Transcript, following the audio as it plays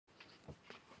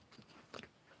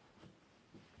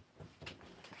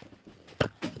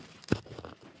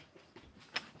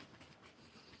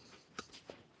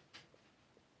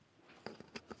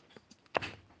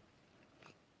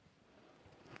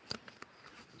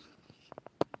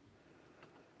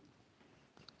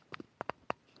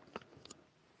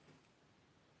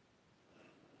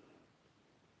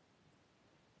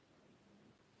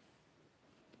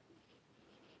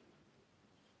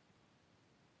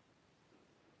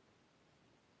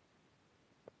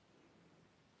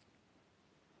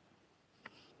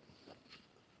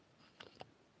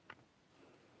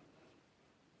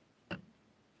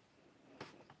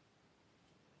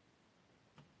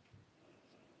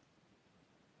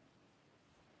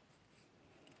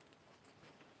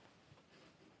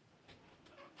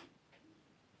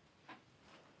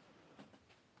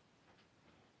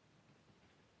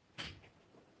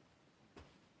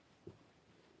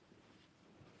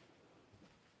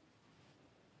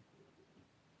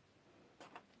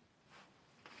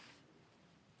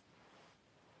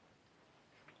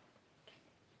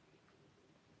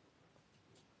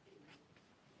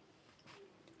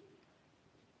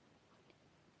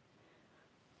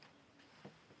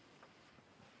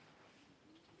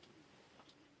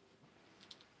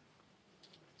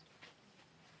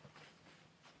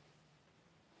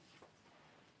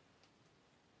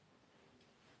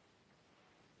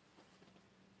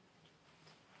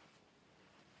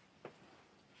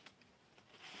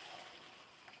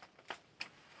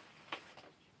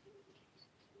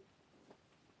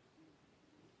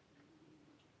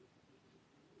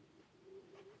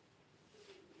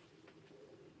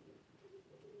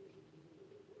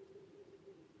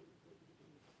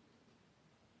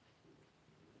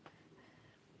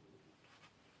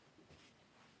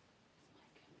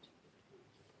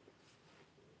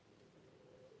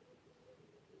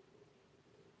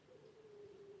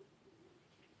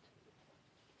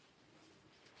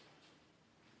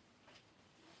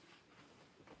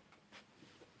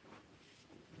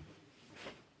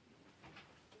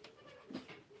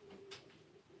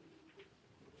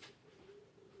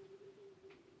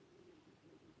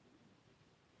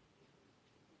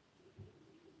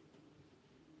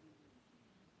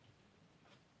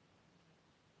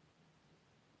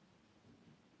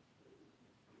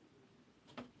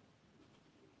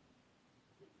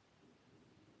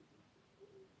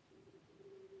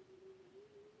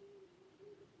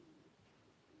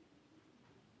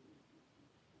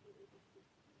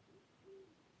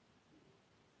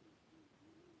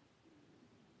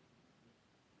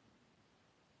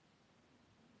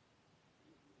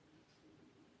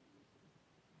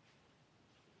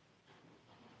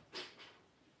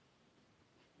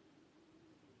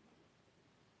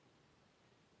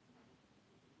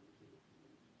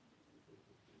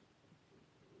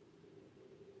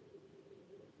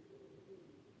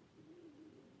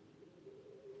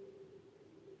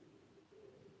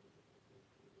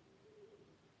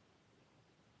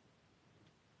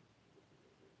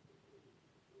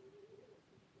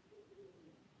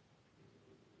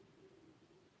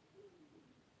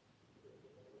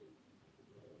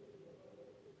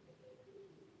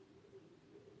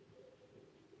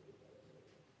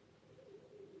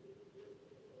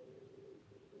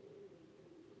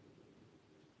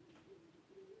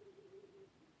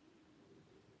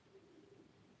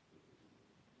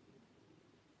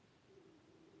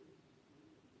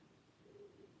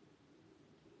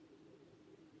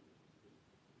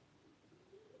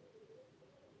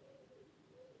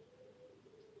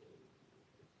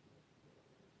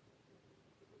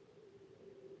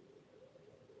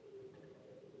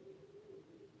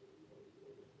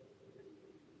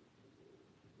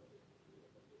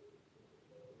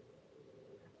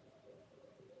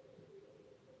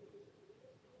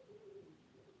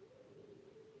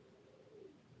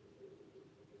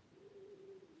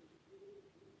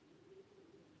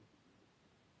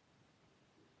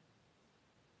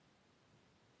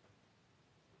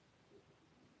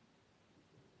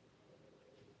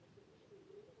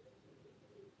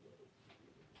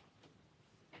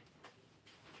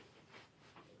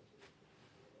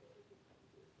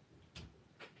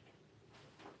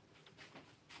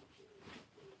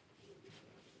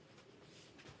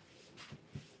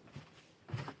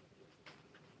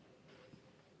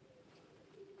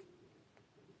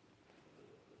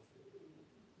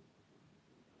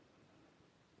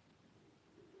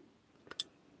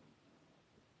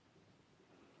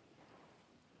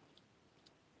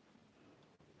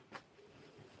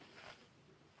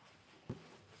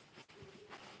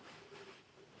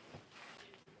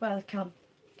Welcome.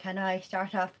 Can I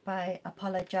start off by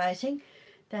apologising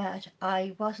that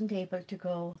I wasn't able to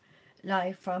go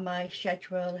live from my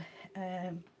schedule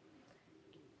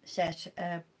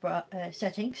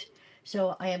settings,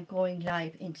 so I am going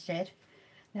live instead.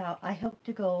 Now, I hope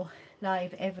to go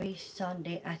live every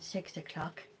Sunday at 6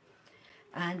 o'clock,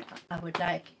 and I would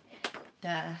like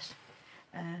that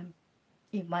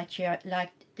you might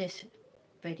like this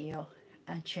video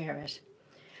and share it.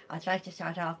 I'd like to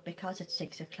start off, because it's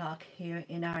 6 o'clock here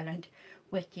in Ireland,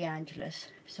 with the Angelus.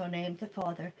 So name the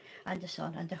Father, and the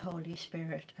Son, and the Holy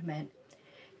Spirit. Amen.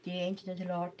 The angel of the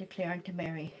Lord declared unto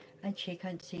Mary, and she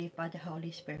conceived by the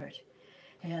Holy Spirit.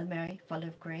 Hail Mary, full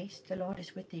of grace, the Lord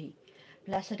is with thee.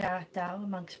 Blessed art thou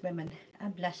amongst women,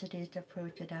 and blessed is the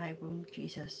fruit of thy womb,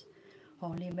 Jesus.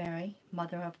 Holy Mary,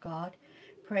 Mother of God,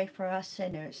 pray for us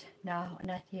sinners, now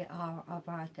and at the hour of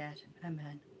our death.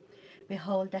 Amen.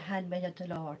 Behold the handmaid of the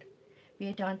Lord, be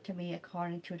it unto me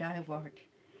according to thy word.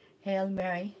 Hail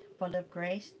Mary, full of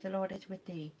grace, the Lord is with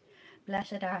thee.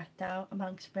 Blessed art thou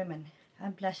amongst women,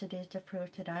 and blessed is the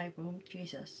fruit of thy womb,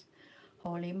 Jesus.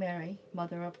 Holy Mary,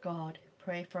 Mother of God,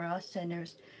 pray for us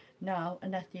sinners, now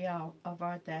and at the hour of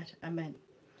our death. Amen.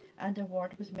 And the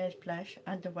Word was made flesh,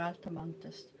 and dwelt among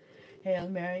us. Hail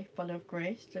Mary, full of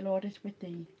grace, the Lord is with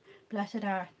thee. Blessed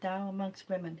art thou amongst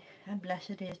women, and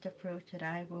blessed is the fruit of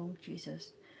thy womb,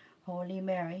 Jesus. Holy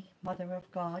Mary, Mother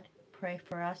of God, pray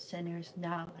for us sinners,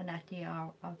 now and at the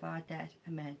hour of our death.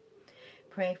 Amen.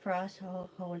 Pray for us, O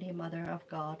Holy Mother of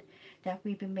God, that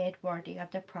we be made worthy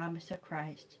of the promise of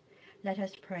Christ. Let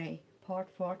us pray. Pour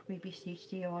forth, we beseech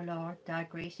thee, O Lord, thy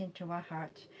grace into our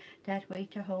hearts, that we,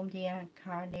 to whom the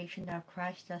incarnation of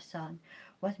Christ the Son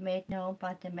was made known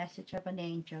by the message of an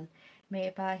angel,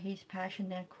 may by his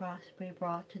passion and cross be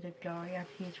brought to the glory of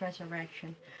his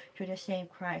resurrection, through the same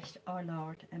Christ our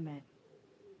Lord. Amen.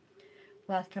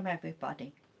 Welcome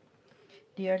everybody.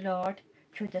 Dear Lord,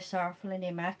 through the sorrowful and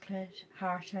immaculate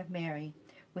heart of Mary,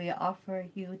 we offer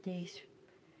you these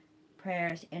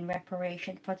prayers in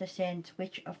reparation for the sins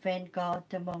which offend God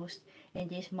the most in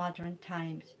these modern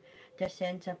times, the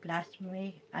sins of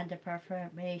blasphemy and the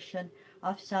profanation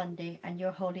of Sunday and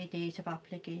your holy days of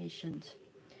obligations.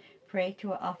 Pray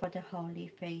to offer the holy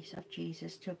face of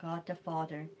Jesus to God the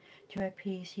Father, to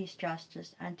appease his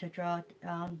justice and to draw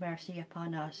down mercy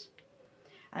upon us,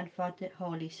 and for the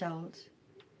holy souls,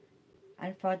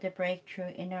 and for the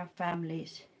breakthrough in our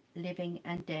families, living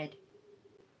and dead.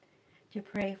 To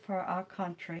pray for our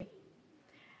country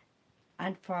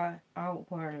and for our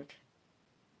world,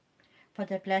 for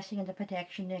the blessing and the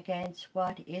protection against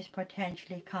what is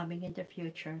potentially coming in the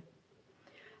future.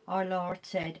 Our Lord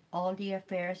said all the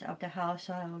affairs of the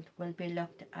household will be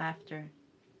looked after.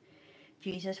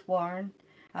 Jesus warned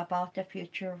about the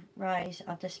future rise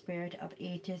of the spirit of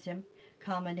atheism,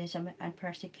 communism, and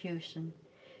persecution.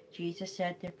 Jesus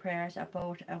said the prayers are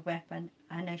both a weapon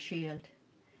and a shield.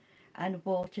 And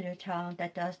woe to the town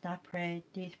that does not pray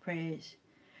these prayers.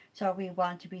 So we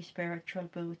want to be spiritual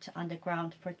boots on the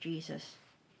ground for Jesus.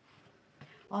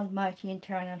 Almighty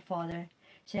Eternal Father,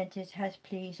 since it has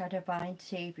pleased our divine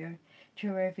Saviour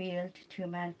to reveal to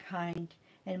mankind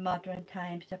in modern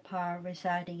times the power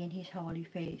residing in his holy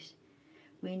face,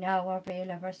 we now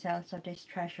avail of ourselves of this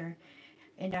treasure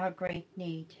in our great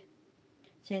need.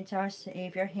 Since our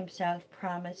Saviour himself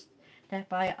promised that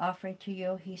by offering to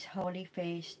you his holy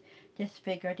face,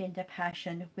 disfigured in the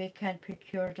passion, we can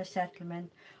procure the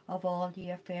settlement of all the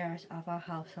affairs of our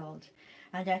household,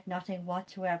 and that nothing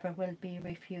whatsoever will be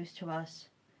refused to us.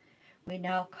 We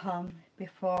now come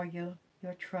before you,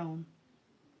 your throne.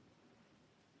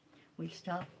 We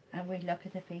stop and we look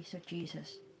at the face of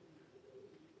Jesus.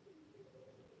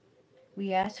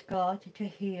 We ask God to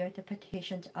hear the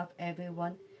petitions of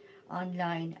everyone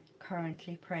online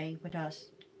currently praying with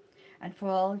us, and for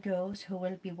all those who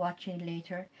will be watching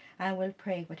later and will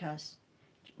pray with us.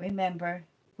 Remember,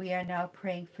 we are now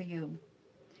praying for you.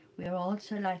 We would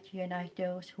also like to unite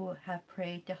those who have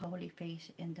prayed the Holy Face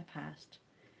in the past.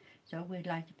 So we'd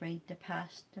like to bring the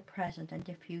past, the present, and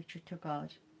the future to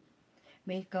God.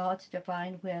 May God's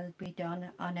divine will be done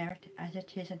on earth as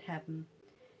it is in heaven.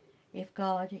 If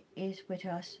God is with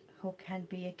us, who can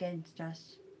be against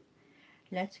us?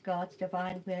 Let God's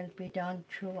divine will be done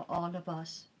through all of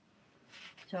us.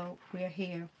 So we're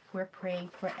here, we're praying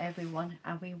for everyone,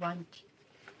 and we want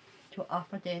to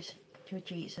offer this to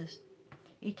Jesus.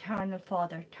 Eternal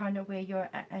Father, turn away your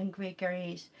angry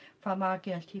gaze from our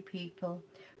guilty people,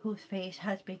 whose face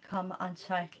has become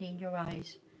unsightly in your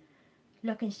eyes.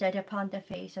 Look instead upon the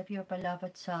face of your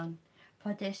beloved Son,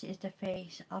 for this is the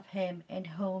face of him in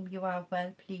whom you are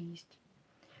well pleased.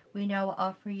 We now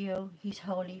offer you his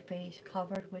holy face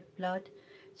covered with blood,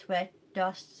 sweat,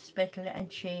 dust, spittle,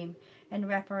 and shame, in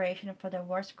reparation for the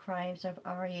worst crimes of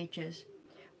our ages,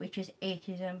 which is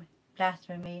atheism,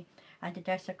 blasphemy, and the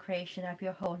desecration of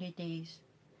your holy days.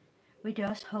 We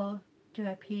thus hope to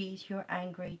appease your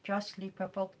anger justly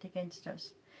provoked against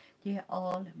us. The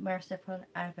all-merciful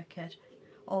advocate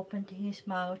opened his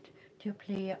mouth to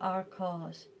plead our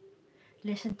cause.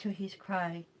 Listen to his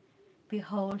cry.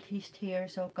 Behold his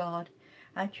tears, O God,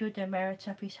 and through the merits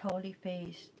of his holy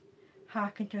face,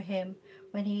 hearken to him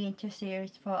when he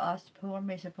intercedes for us poor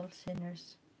miserable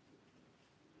sinners.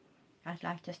 I'd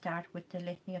like to start with the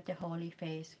Litany of the Holy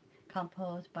Face,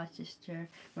 composed by Sister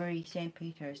Marie St.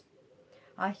 Peter's.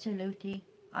 I salute thee,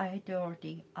 I adore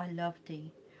thee, I love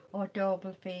thee, O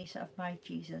adorable face of my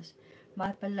Jesus,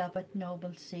 my beloved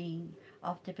noble scene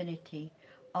of divinity,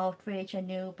 outraged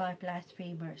anew by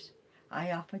blasphemers.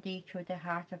 I offer thee through the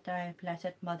heart of thy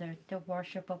blessed Mother the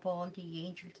worship of all the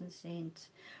angels and saints.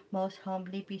 Most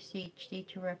humbly beseech thee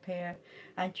to repair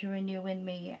and to renew in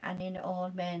me and in all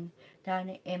men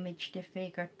thine image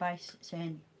disfigured by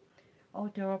sin. O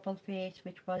adorable face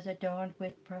which was adorned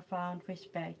with profound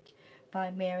respect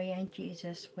by Mary and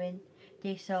Jesus when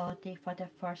they saw thee for the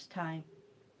first time.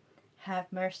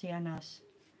 Have mercy on us.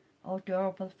 O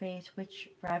adorable face which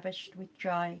ravished with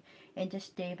joy in the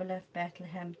stable of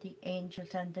Bethlehem the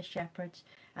angels and the shepherds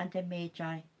and the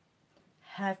magi.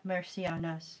 Have mercy on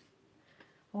us.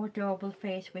 O adorable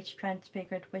face which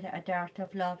transfigured with a dart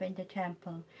of love in the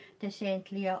temple the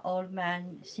saintly old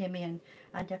man Simeon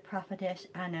and the prophetess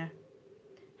Anna.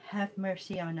 Have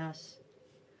mercy on us.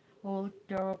 O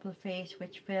adorable face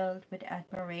which filled with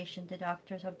admiration the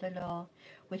doctors of the law,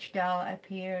 which thou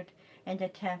appeared in the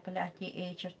temple at the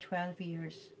age of 12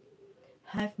 years.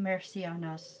 Have mercy on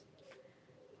us.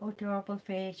 O adorable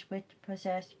face which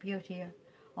possessed beauty,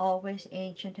 always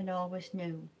ancient and always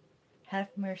new. Have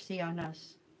mercy on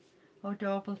us. O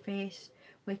adorable face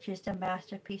which is the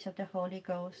masterpiece of the Holy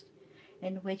Ghost,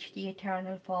 in which the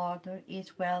Eternal Father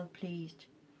is well pleased.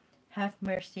 Have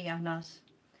mercy on us.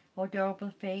 O adorable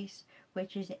face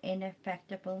which is the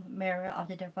ineffectible mirror of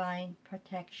the divine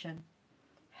protection.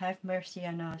 Have mercy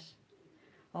on us.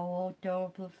 O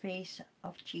adorable face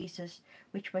of Jesus,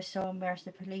 which was so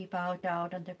mercifully bowed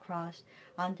down on the cross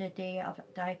on the day of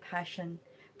thy passion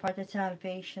for the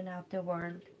salvation of the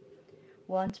world.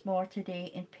 Once more today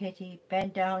in pity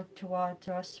bend down towards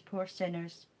us poor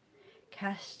sinners.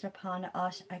 Cast upon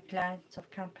us a glance of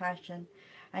compassion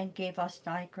and give us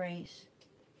thy grace.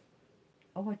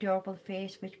 O adorable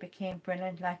face which became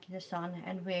brilliant like the sun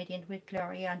and radiant with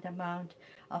glory on the mount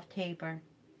of Tabor,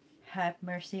 have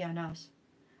mercy on us.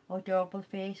 O adorable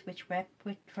face which wept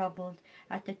with trouble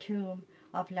at the tomb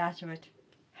of Lazarus,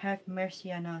 have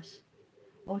mercy on us.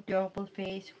 O adorable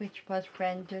face which was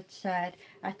rendered sad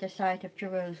at the sight of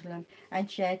Jerusalem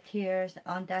and shed tears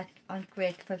on that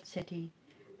ungrateful city,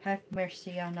 have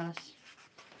mercy on us.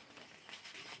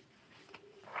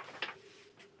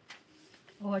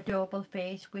 O adorable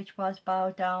face which was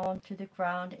bowed down to the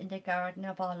ground in the garden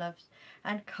of Olives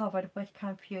and covered with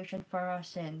confusion for our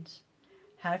sins,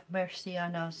 have mercy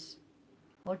on us.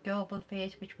 O adorable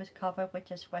face which was covered with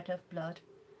the sweat of blood,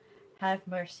 have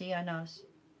mercy on us.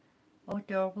 O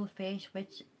adorable face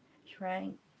which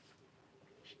shrank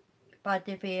by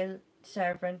the veiled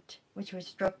servant, which was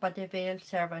struck by the veiled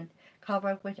servant,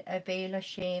 covered with a veil of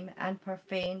shame and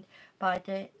profaned by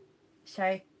the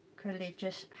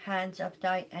sacrilegious hands of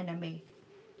thy enemy,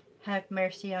 have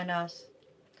mercy on us.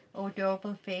 O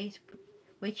adorable face,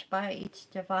 which by its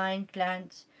divine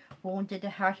glance wounded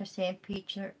the heart of Saint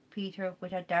Peter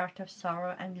with a dart of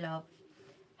sorrow and love,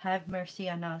 have mercy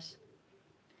on us.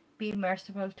 Be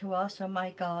merciful to us, O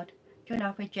my God. Do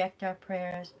not reject our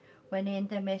prayers when in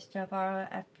the midst of our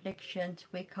afflictions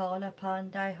we call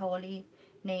upon thy holy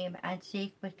name and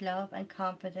seek with love and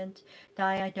confidence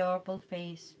thy adorable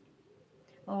face.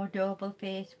 O adorable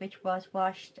face which was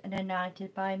washed and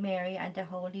anointed by Mary and the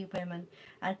holy women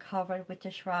and covered with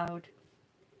the shroud,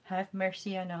 have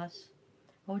mercy on us.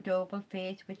 O adorable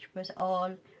face which was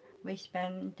all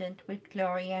resplendent with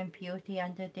glory and beauty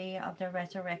on the day of the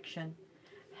resurrection,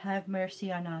 have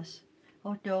mercy on us.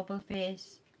 O adorable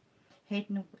face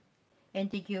hidden in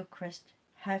the Eucharist,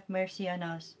 have mercy on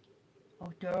us. O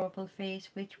adorable face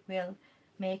which will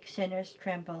make sinners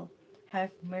tremble, have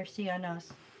mercy on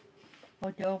us. O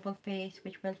adorable face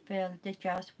which will fill the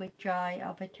just with joy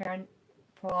of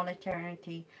for all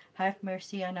eternity, have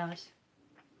mercy on us.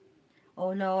 O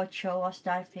Lord, show us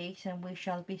thy face and we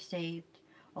shall be saved.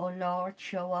 O Lord,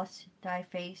 show us thy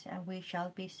face and we shall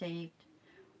be saved.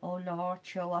 O Lord,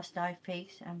 show us thy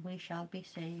face and we shall be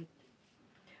saved.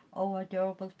 O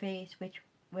adorable face which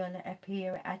will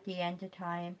appear at the end of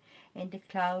time in the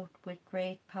cloud with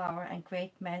great power and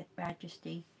great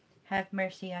majesty, have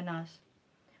mercy on us.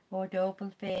 O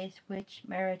adorable face which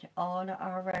merit all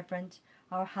our reverence,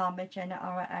 our homage and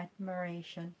our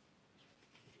admiration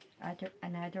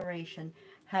and adoration,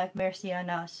 have mercy on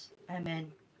us.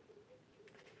 Amen.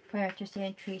 Prayer to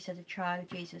Saint Teresa, the Child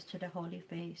Jesus, to the Holy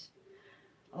Face.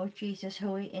 O Jesus,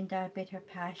 who in thy bitter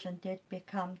passion did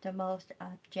become the most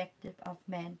objective of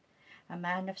men, a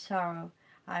man of sorrow,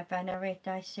 I venerate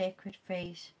thy sacred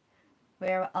face,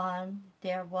 whereon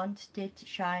there once did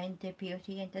shine the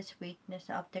beauty and the sweetness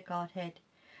of the Godhead,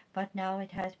 but now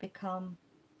it has become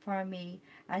for me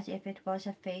as if it was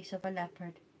a face of a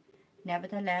leopard.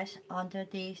 Nevertheless, under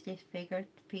these disfigured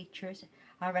features,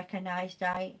 I recognize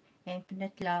thy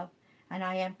infinite love, and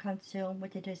I am consumed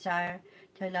with the desire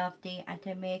to love thee and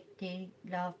to make thee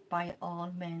loved by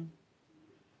all men.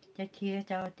 The tears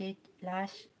thou didst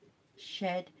last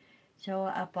shed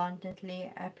so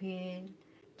abundantly appeal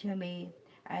to me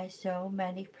as so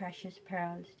many precious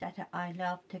pearls that I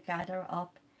love to gather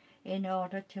up in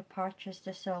order to purchase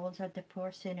the souls of the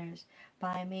poor sinners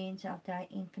by means of thy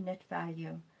infinite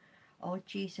value. O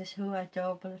Jesus, whose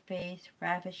adorable face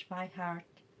ravished my heart,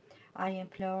 I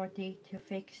implore thee to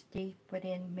fix deep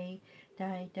within me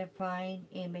thy divine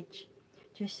image,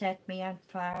 to set me on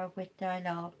fire with thy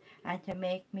love, and to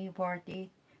make me worthy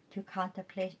to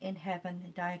contemplate in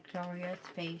heaven thy glorious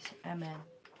face. Amen.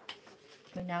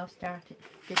 We now start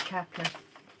the chapter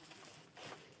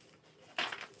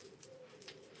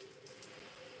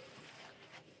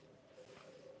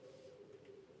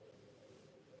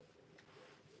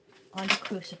on the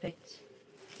crucifix.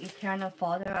 Eternal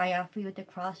Father, I offer you the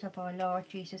cross of our Lord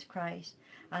Jesus Christ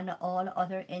and all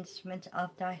other instruments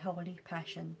of thy holy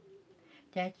passion,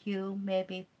 that you may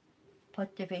be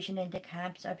put division in the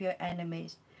camps of your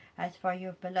enemies. As for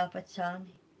your beloved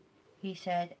Son, he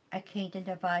said, a kingdom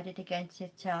divided against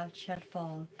itself shall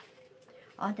fall.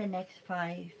 On the next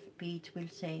 5 beads we'll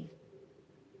say,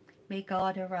 may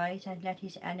God arise and let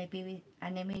his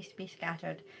enemies be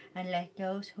scattered, and let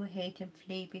those who hate him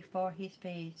flee before his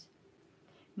face.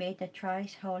 May the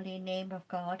thrice holy name of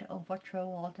God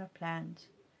overthrow all their plans.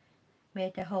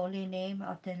 May the holy name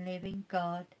of the living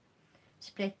God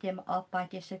split them up by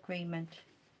disagreement.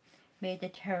 May the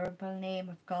terrible name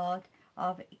of God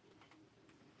of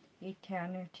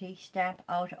eternity stamp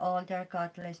out all their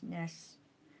godlessness.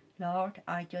 Lord,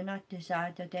 I do not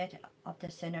desire the death of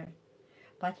the sinner,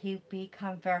 but he be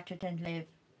converted and live.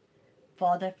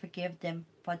 Father, forgive them,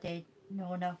 for they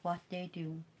know not what they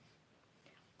do.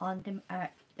 On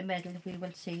the medal we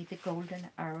will see the golden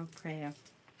arrow prayer.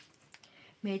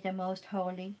 May the most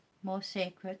holy, most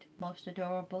sacred, most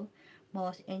adorable,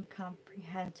 most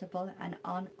incomprehensible and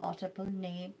unutterable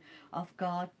name of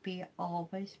God be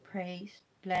always praised,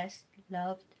 blessed,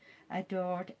 loved,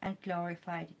 adored and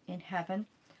glorified in heaven,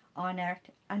 on earth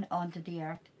and under the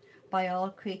earth, by all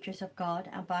creatures of God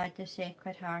and by the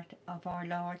Sacred Heart of our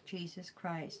Lord Jesus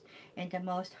Christ, in the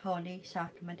most holy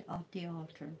sacrament of the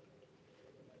altar.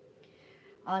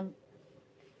 On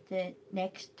the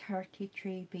next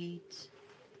 33 beads,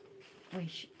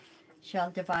 we shall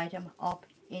divide them up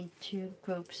into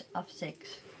groups of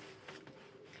 6.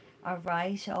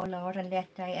 Arise, O Lord, and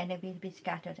let thy enemies be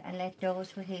scattered, and let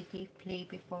those who hate thee flee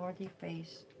before thy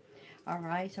face.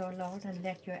 Arise, O Lord, and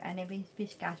let your enemies be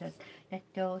scattered, let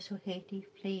those who hate thee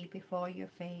flee before your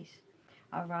face.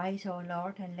 Arise, O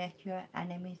Lord, and let your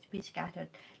enemies be scattered,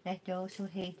 let those who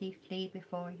hate thee flee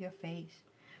before your face.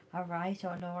 Arise,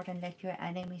 O Lord, and let your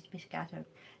enemies be scattered,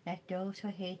 let those who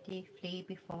hate thee flee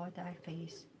before thy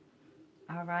face.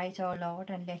 Arise, O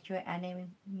Lord, and let your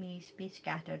enemies be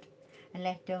scattered, and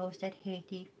let those that hate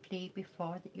thee flee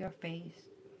before your face.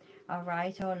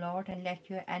 Arise, O Lord, and let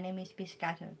your enemies be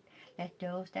scattered, let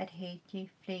those that hate thee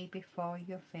flee before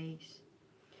your face.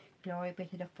 Glory be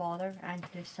to the Father, and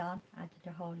to the Son, and to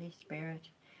the Holy Spirit.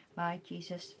 By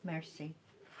Jesus' mercy.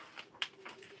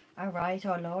 Arise,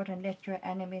 O Lord, and let your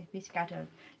enemies be scattered,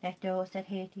 let those that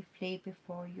hate thee flee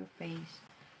before your face.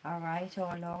 Arise,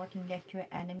 O Lord, and let your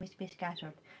enemies be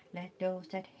scattered, let those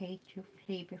that hate you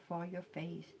flee before your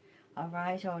face.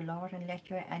 Arise, O Lord, and let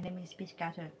your enemies be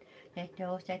scattered, let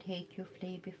those that hate you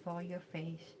flee before your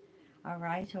face.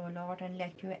 Arise, O Lord, and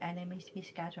let your enemies be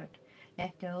scattered,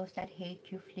 let those that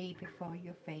hate you flee before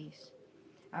your face.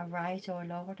 Arise, O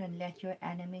Lord, and let your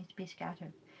enemies be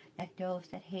scattered, let those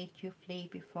that hate you flee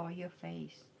before your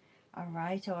face.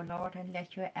 Arise, O Lord, and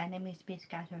let your enemies be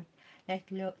scattered, let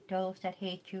those that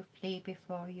hate you flee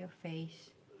before your face.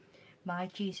 My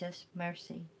Jesus,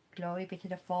 mercy. Glory be to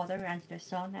the Father, and to the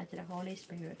Son, and to the Holy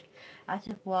Spirit, as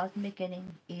it was in the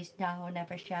beginning, is now, and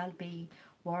ever shall be,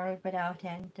 world without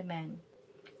end. Amen.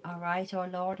 Arise, O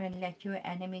Lord, and let your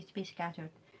enemies be scattered,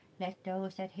 let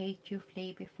those that hate you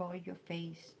flee before your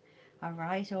face.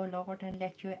 Arise, O Lord, and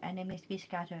let your enemies be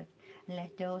scattered, and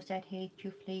let those that hate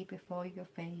you flee before your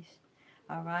face.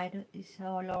 Arise,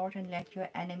 O Lord, and let your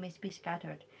enemies be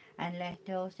scattered, and let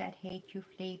those that hate you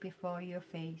flee before your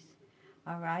face.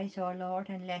 Arise, O Lord,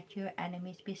 and let your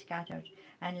enemies be scattered,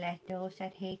 and let those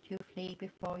that hate you flee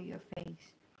before your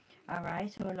face.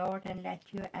 Arise, O Lord, and let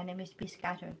your enemies be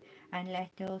scattered, and let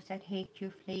those that hate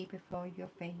you flee before your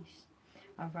face.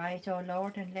 Arise, O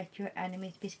Lord, and let your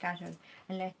enemies be scattered,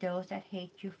 and let those that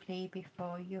hate you flee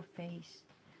before your face.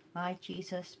 My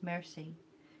Jesus, mercy.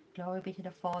 Glory be to the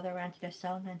Father, and to the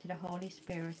Son, and to the Holy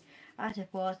Spirit, as it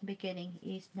was in the beginning,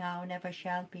 is now, and ever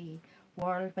shall be,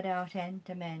 world without end.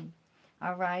 Amen.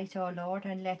 Arise, O Lord,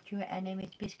 and let your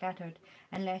enemies be scattered,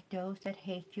 and let those that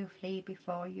hate you flee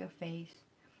before your face.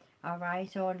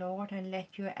 Arise, O Lord, and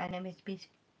let your enemies be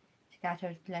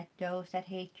scattered, let those that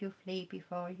hate you flee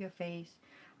before your face.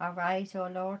 Arise, O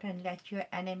Lord, and let your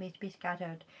enemies be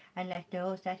scattered, and let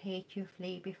those that hate you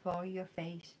flee before your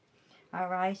face.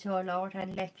 Arise, O Lord,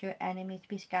 and let your enemies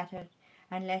be scattered,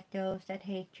 and let those that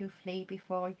hate you flee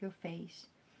before your face.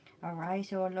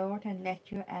 Arise, O Lord, and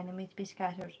let your enemies be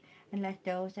scattered, and let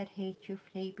those that hate you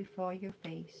flee before your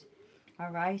face.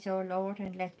 Arise, O Lord,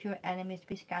 and let your enemies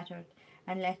be scattered,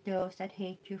 and let those that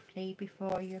hate you flee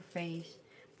before your face.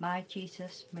 My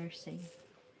Jesus, mercy.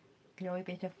 Glory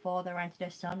be to the Father, and to the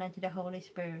Son, and to the Holy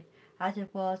Spirit, as it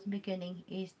was in the beginning,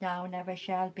 is now, and ever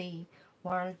shall be,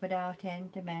 world without end.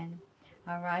 Amen.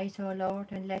 Arise, O Lord,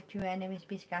 and let your enemies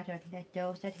be scattered, let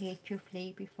those that hate you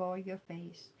flee before your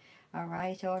face.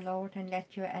 Arise, O Lord, and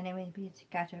let your enemies be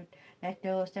scattered, let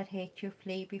those that hate you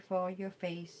flee before your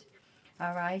face.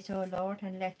 Arise, O Lord,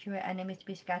 and let your enemies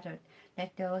be scattered,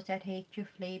 let those that hate you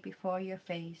flee before your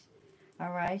face.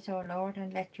 Arise, O Lord,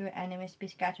 and let your enemies be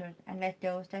scattered, and let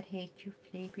those that hate you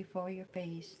flee before your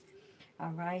face.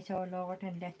 Arise, O Lord,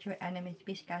 and let your enemies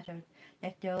be scattered,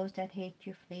 let those that hate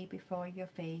you flee before your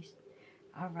face.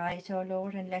 Arise, O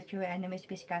Lord, and let your enemies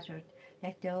be scattered,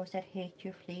 let those that hate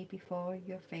you flee before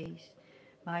your face.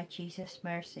 My Jesus,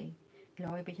 mercy.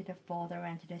 Glory be to the Father,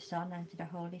 and to the Son, and to the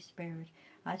Holy Spirit,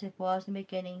 as it was in the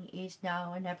beginning, is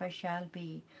now, and ever shall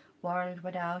be, world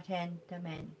without end.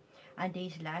 Amen. And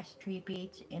these last 3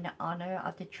 beads in honour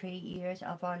of the 3 years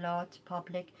of our Lord's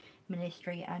public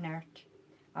ministry on earth.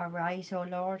 Arise, O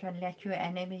Lord, and let your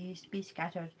enemies be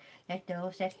scattered. Let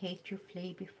those that hate you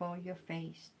flee before your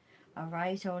face.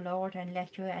 Arise, O Lord, and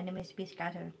let your enemies be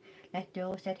scattered. Let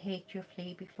those that hate you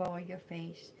flee before your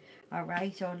face.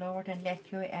 Arise, O Lord, and let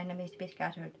your enemies be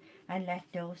scattered, and let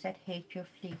those that hate you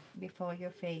flee before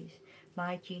your face.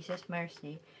 My Jesus,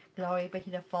 mercy. Glory be to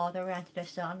the Father, and to the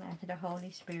Son, and to the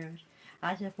Holy Spirit,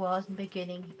 as it was in the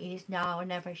beginning, is now,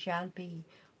 and ever shall be,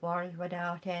 world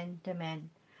without end. Amen.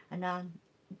 And on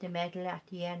the medal at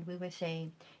the end we will say,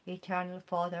 Eternal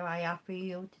Father, I offer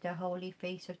you to the holy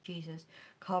face of Jesus,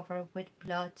 covered with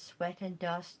blood, sweat and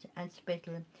dust and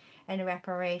spittle, in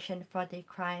reparation for the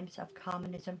crimes of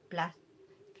communism,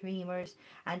 blasphemers,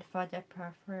 and for the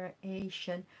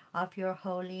profanation of your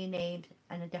holy names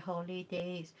and the holy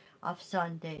days of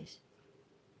Sundays.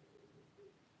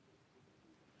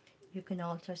 You can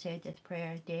also say this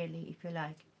prayer daily if you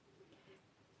like.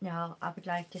 Now I would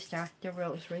like to start the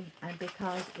rosary, and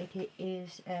because it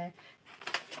is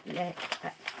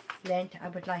Lent, I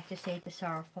would like to say the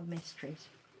sorrowful mysteries.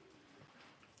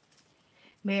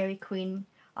 Mary, Queen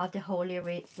of the Holy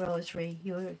Rosary,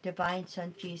 your divine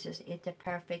Son Jesus is the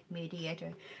perfect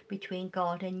mediator between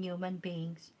God and human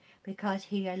beings, because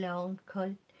he alone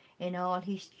could, in all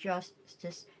his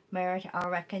justice, merit our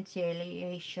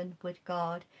reconciliation with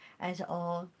God, as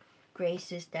all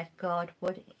graces that God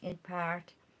would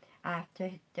impart after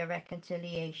the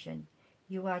reconciliation.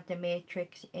 You are the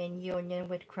matrix in union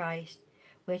with Christ,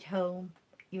 with whom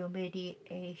your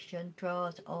mediation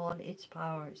draws all its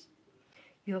powers.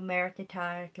 You merit the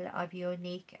title of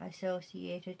unique,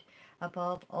 associated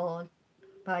above all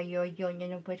by your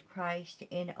union with Christ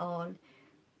in all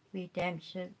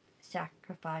redemption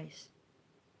sacrifice.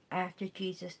 After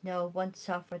Jesus no one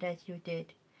suffered as you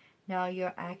did. Now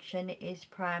your action is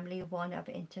primarily one of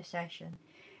intercession.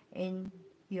 In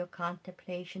your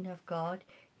contemplation of God,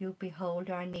 you behold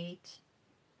our needs,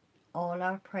 all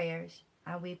our prayers,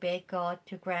 and we beg God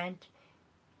to grant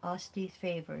us these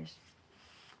favors.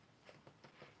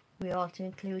 We also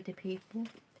include the people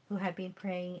who have been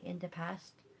praying in the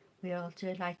past. We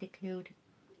also like to include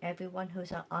everyone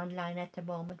who's online at the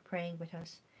moment praying with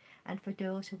us, and for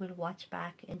those who will watch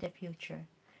back in the future.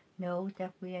 Know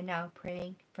that we are now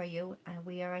praying for you, and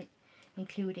we are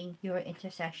including your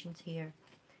intercessions here,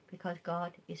 because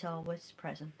God is always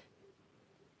present.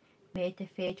 May the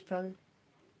faithful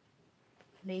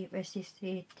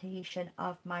recitation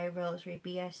of my rosary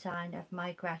be a sign of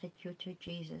my gratitude to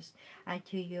Jesus and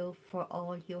to you for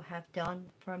all you have done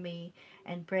for me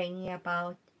in bringing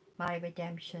about my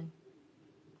redemption.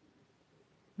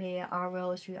 May our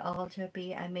rosary also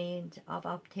be a means of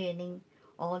obtaining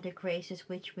all the graces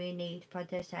which we need for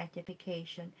the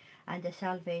sanctification and the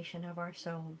salvation of our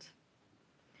souls.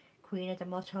 Queen of the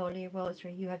Most Holy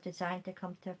Rosary, you have designed to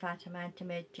come to Fatima and to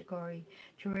Medjugorje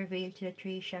to reveal to the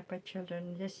three shepherd children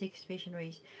and the 6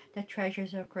 visionaries the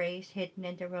treasures of grace hidden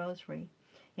in the Rosary.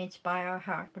 Inspire our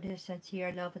heart with a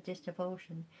sincere love of this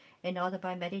devotion, in order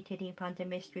by meditating upon the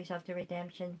mysteries of the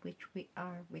redemption which we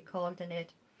are recalled in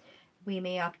it, we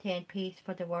may obtain peace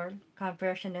for the world,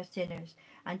 conversion of sinners,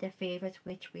 and the favours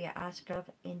which we ask of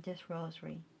in this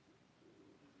Rosary.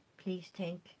 Please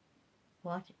think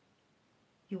what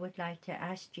you would like to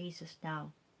ask Jesus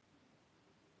now.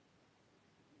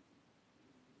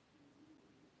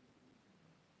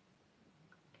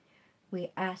 We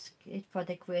ask it for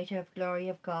the greater glory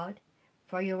of God,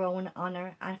 for your own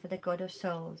honour, and for the good of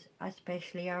souls,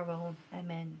 especially our own.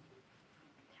 Amen.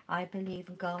 I believe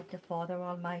in God the Father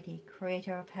Almighty,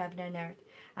 creator of heaven and earth,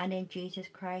 and in Jesus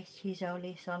Christ, his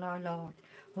only Son, our Lord,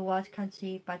 who was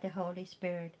conceived by the Holy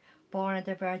Spirit, born of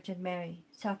the Virgin Mary,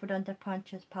 suffered under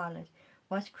Pontius Pilate,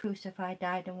 was crucified,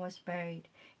 died, and was buried.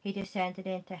 He descended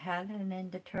into hell, and on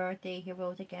the 3rd day he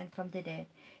rose again from the dead.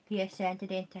 He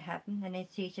ascended into heaven, and is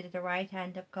seated at the right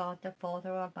hand of God the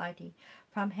Father Almighty.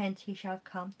 From hence he shall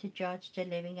come to judge the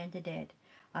living and the dead.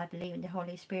 I believe in the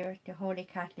Holy Spirit, the Holy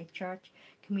Catholic Church,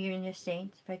 communion of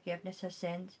saints, forgiveness of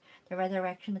sins, the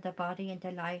resurrection of the body, and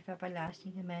the life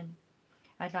everlasting. Amen.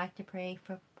 I'd like to pray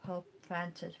for Pope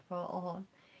Francis, for all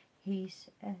his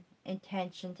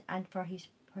intentions and for his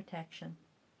protection.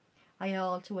 I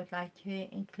also would like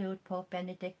to include Pope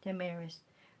Benedict Emeritus,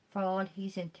 for all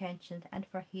his intentions and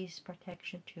for his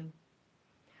protection too.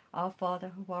 Our Father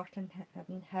who art in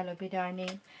heaven, hallowed be thy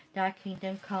name. Thy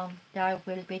kingdom come, thy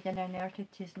will be done on earth as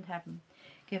it is in heaven.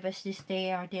 Give us this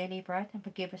day our daily bread, and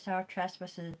forgive us our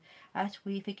trespasses, as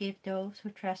we forgive those who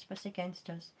trespass against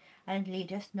us. And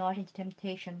lead us not into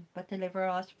temptation, but deliver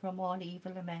us from all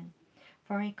evil. Amen.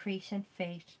 For increase in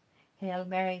faith. Hail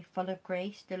Mary, full of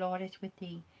grace, the Lord is with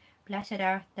thee. Blessed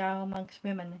art thou amongst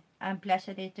women, and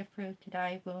blessed is the fruit of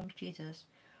thy womb, Jesus.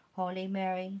 Holy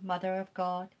Mary, Mother of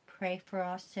God, pray for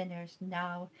us sinners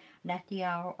now and at the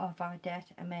hour of our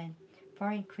death. Amen.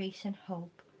 For increase in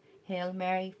hope. Hail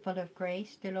Mary, full of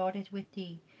grace, the Lord is with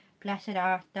thee. Blessed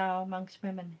art thou amongst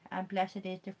women, and blessed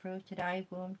is the fruit of thy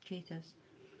womb, Jesus.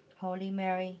 Holy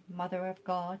Mary, Mother of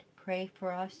God, pray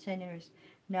for us sinners,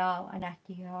 now and at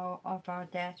the hour of our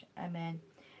death. Amen.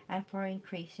 And for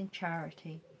increase in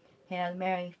charity. Hail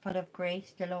Mary, full of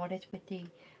grace, the Lord is with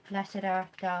thee. Blessed art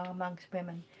thou amongst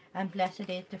women, and blessed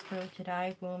is the fruit of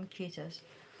thy womb, Jesus.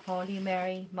 Holy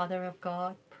Mary, Mother of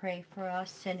God, pray for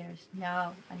us sinners,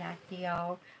 now and at the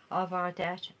hour of our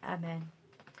death. Amen.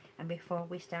 And before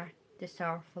we start the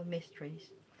sorrowful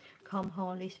mysteries, come,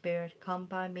 Holy Spirit, come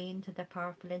by means of the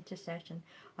powerful intercession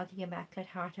of the Immaculate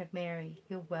Heart of Mary,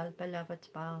 your well-beloved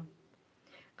spouse.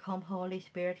 Come, Holy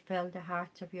Spirit, fill the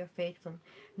hearts of your faithful,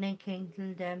 and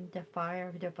enkindle them the fire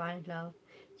of divine love.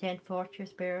 Send forth your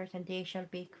Spirit, and they shall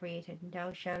be created, and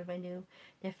thou shalt renew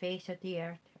the face of the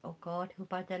earth. O God, who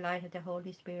by the light of the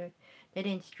Holy Spirit did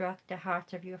instruct the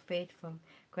hearts of your faithful,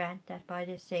 grant that by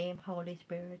the same Holy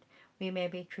Spirit we may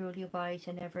be truly wise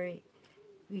and ever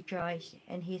rejoice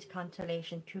in his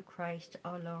consolation through Christ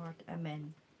our Lord.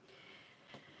 Amen.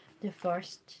 The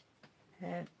first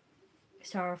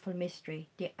sorrowful mystery,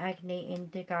 the agony in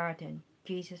the garden.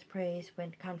 Jesus prays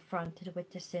when confronted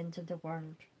with the sins of the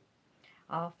world.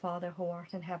 Our Father who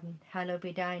art in heaven, hallowed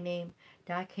be thy name.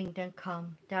 Thy kingdom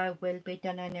come, thy will be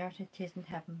done on earth as it is in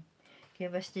heaven.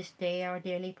 Give us this day our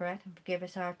daily bread, and forgive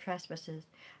us our trespasses,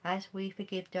 as we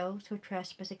forgive those who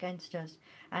trespass against us.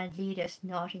 And lead us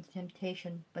not into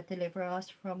temptation, but deliver us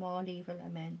from all evil.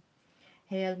 Amen.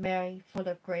 Hail Mary, full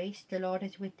of grace, the Lord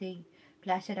is with thee.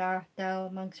 Blessed art thou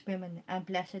amongst women, and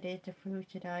blessed is the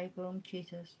fruit of thy womb,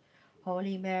 Jesus.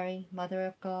 Holy Mary, Mother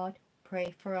of God,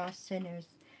 pray for us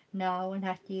sinners, now and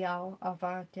at the hour of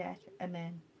our death.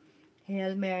 Amen.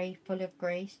 Hail Mary, full of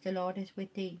grace, the Lord is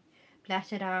with thee.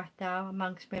 Blessed art thou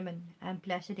amongst women, and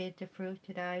blessed is the fruit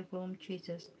of thy womb,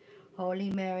 Jesus. Holy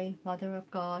Mary, Mother of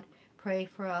God, pray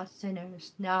for us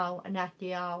sinners, now and at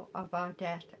the hour of our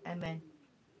death. Amen.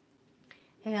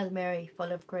 Hail Mary,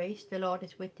 full of grace, the Lord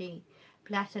is with thee.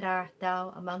 Blessed art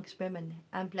thou amongst women,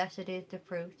 and blessed is the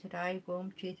fruit of thy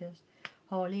womb, Jesus.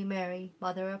 Holy Mary,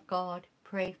 Mother of God,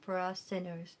 pray for us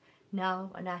sinners,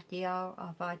 now and at the hour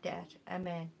of our death.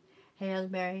 Amen. Hail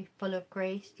Mary, full of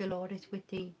grace, the Lord is with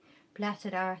thee.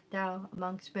 Blessed art thou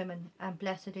amongst women, and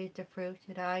blessed is the fruit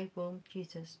of thy womb,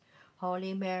 Jesus.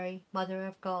 Holy Mary, Mother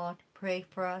of God, pray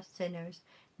for us sinners,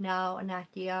 now and at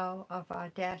the hour of our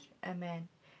death. Amen.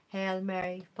 Hail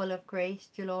Mary, full of grace,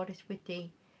 the Lord is with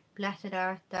thee. Blessed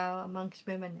art thou amongst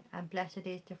women, and blessed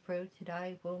is the fruit of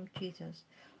thy womb, Jesus.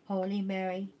 Holy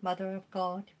Mary, Mother of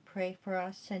God, pray for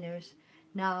us sinners,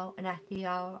 now and at the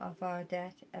hour of our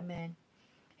death. Amen.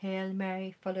 Hail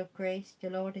Mary, full of grace, the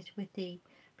Lord is with thee.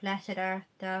 Blessed art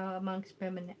thou amongst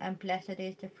women, and blessed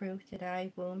is the fruit of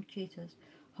thy womb, Jesus.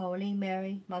 Holy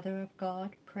Mary, Mother of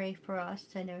God, pray for us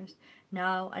sinners,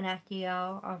 now and at the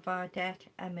hour of our death.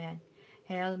 Amen.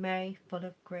 Hail Mary, full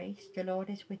of grace, the Lord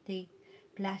is with thee.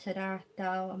 Blessed art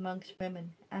thou amongst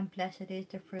women, and blessed is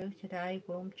the fruit of thy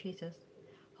womb, Jesus.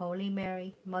 Holy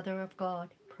Mary, Mother of God,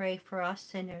 pray for us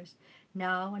sinners,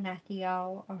 now and at the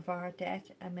hour of our death.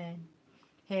 Amen.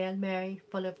 Hail Mary,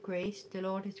 full of grace, the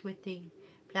Lord is with thee.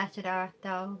 Blessed art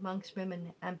thou amongst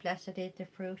women, and blessed is the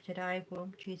fruit of thy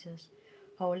womb, Jesus.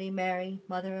 Holy Mary,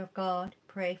 Mother of God,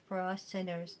 pray for us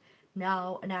sinners,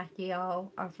 now and at the hour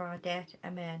of our death.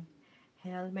 Amen.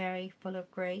 Hail Mary, full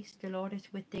of grace, the Lord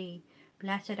is with thee.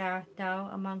 Blessed art thou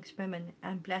amongst women,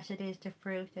 and blessed is the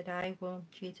fruit of thy womb,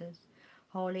 Jesus.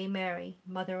 Holy Mary,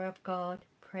 Mother of God,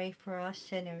 pray for us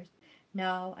sinners,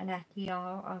 now and at the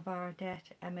hour of our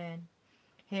death. Amen.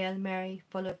 Hail Mary,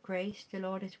 full of grace, the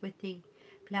Lord is with thee.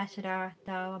 Blessed art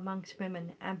thou amongst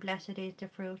women, and blessed is the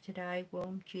fruit of thy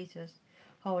womb, Jesus.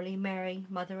 Holy Mary,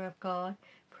 Mother of God,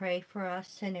 pray for us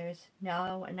sinners,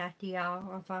 now and at the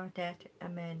hour of our death.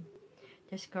 Amen.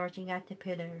 The scourging at the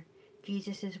pillar.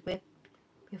 Jesus is whipped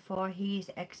before he is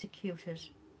executed.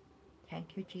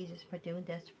 Thank you, Jesus, for doing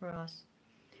this for us.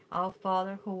 Our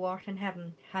Father, who art in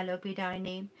heaven, hallowed be thy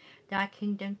name. Thy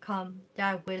kingdom come,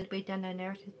 thy will be done on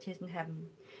earth as it is in heaven.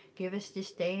 Give us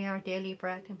this day our daily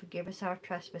bread, and forgive us our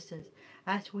trespasses,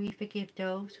 as we forgive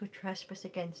those who trespass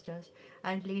against us.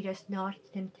 And lead us not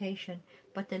into temptation,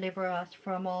 but deliver us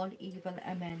from all evil.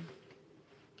 Amen.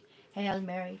 Hail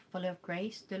Mary, full of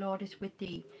grace, the Lord is with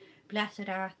thee. Blessed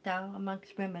art thou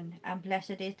amongst women, and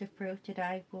blessed is the fruit of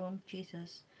thy womb,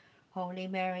 Jesus. Holy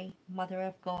Mary, Mother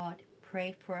of God,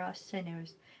 pray for us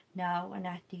sinners, now and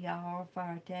at the hour of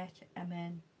our death.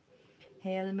 Amen.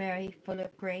 Hail Mary, full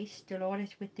of grace, the Lord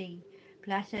is with thee.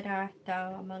 Blessed art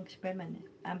thou amongst women,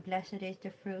 and blessed is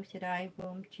the fruit of thy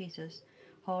womb, Jesus.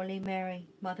 Holy Mary,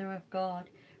 Mother of God,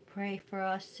 pray for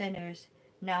us sinners,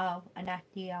 now and at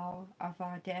the hour of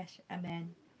our death.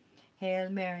 Amen.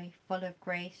 Hail Mary, full of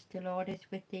grace, the Lord is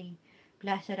with thee.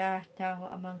 Blessed art thou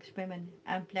amongst women,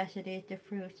 and blessed is the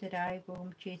fruit of thy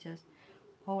womb, Jesus.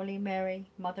 Holy Mary,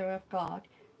 Mother of God,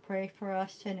 pray for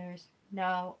us sinners,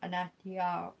 now and at the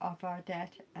hour of our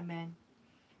death. Amen.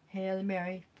 Hail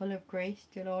Mary, full of grace,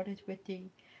 the Lord is with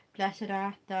thee. Blessed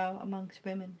art thou amongst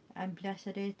women, and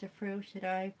blessed is the fruit of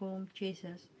thy womb,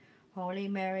 Jesus. Holy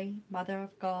Mary, Mother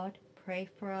of God, pray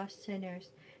for us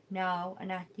sinners, now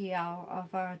and at the hour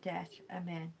of our death.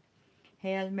 Amen.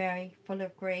 Hail Mary, full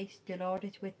of grace, the Lord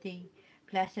is with thee.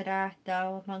 Blessed art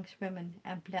thou amongst women,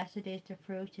 and blessed is the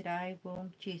fruit of thy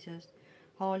womb, Jesus.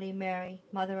 Holy Mary,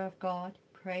 Mother of God,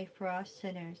 pray for us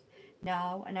sinners,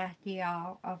 now and at the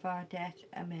hour of our death.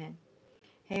 Amen.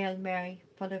 Hail Mary,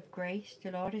 full of grace,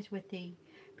 the Lord is with thee.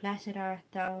 Blessed art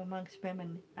thou amongst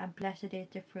women, and blessed is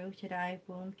the fruit of thy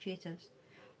womb, Jesus.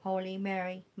 Holy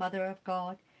Mary, Mother of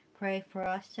God, pray for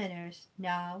us sinners,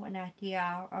 now and at the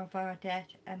hour of our death.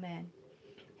 Amen.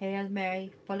 Hail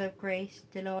Mary, full of grace,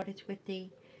 the Lord is with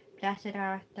thee. Blessed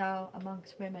art thou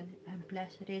amongst women, and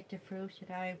blessed is the fruit of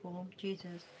thy womb,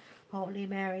 Jesus. Holy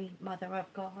Mary, Mother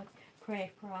of God,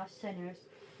 pray for us sinners,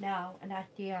 now and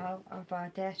at the hour of our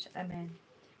death. Amen.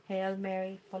 Hail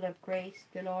Mary, full of grace,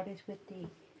 the Lord is with thee.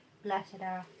 Blessed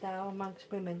art thou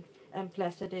amongst women, and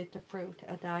blessed is the fruit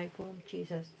of thy womb,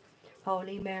 Jesus.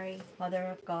 Holy Mary, Mother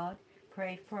of God,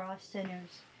 pray for us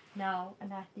sinners, now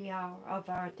and at the hour of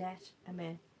our death.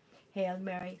 Amen. Hail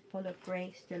Mary, full of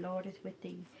grace, the Lord is with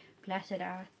thee. Blessed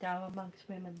art thou amongst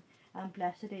women, and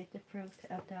blessed is the fruit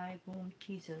of thy womb,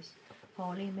 Jesus.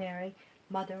 Holy Mary,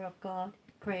 Mother of God,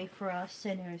 pray for us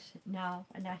sinners, now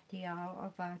and at the hour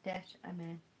of our death.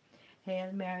 Amen.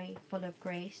 Hail Mary, full of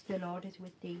grace, the Lord is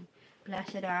with thee.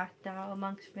 Blessed art thou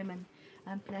amongst women,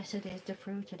 and blessed is the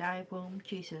fruit of thy womb,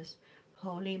 Jesus.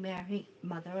 Holy Mary,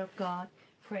 Mother of God,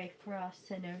 pray for us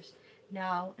sinners,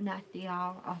 now and at the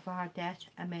hour of our death.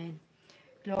 Amen.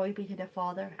 Glory be to the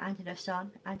Father, and to the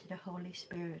Son, and to the Holy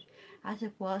Spirit, as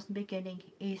it was in the beginning,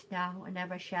 is now, and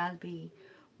ever shall be,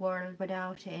 world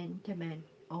without end. Amen.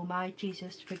 O my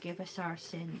Jesus, forgive us our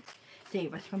sins,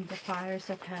 save us from the fires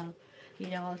of hell,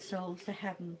 lead all souls to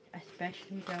heaven,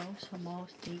 especially those who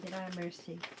most need our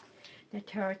mercy. The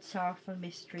third sorrowful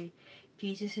mystery,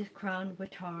 Jesus is crowned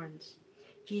with thorns.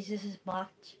 Jesus is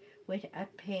mocked with a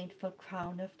painful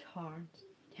crown of thorns.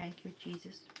 Thank you,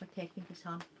 Jesus, for taking this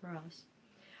on for us.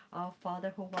 Our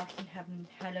Father who art in heaven,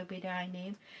 hallowed be thy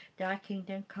name. Thy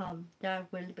kingdom come, thy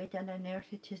will be done on earth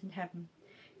as it is in heaven.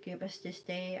 Give us this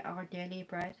day our daily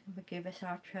bread, and forgive us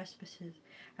our trespasses,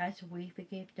 as we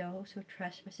forgive those who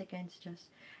trespass against us.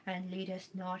 And lead us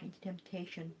not into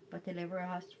temptation, but deliver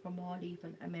us from all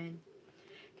evil. Amen.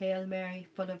 Hail Mary,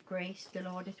 full of grace, the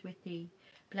Lord is with thee.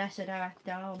 Blessed art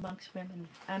thou amongst women,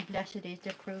 and blessed is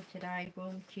the fruit of thy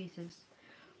womb, Jesus.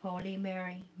 Holy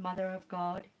Mary, Mother of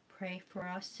God, pray for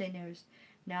us sinners,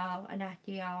 now and at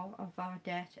the hour of our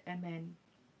death. Amen.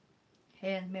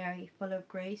 Hail Mary, full of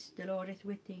grace, the Lord is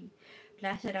with thee.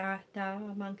 Blessed art thou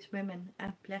amongst women,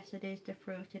 and blessed is the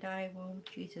fruit of thy womb,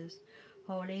 Jesus.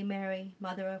 Holy Mary,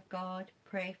 Mother of God,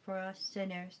 pray for us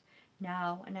sinners,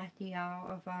 now and at the hour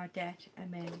of our death.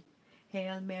 Amen.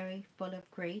 Hail Mary, full of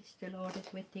grace, the Lord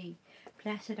is with thee.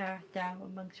 Blessed art thou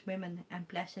amongst women, and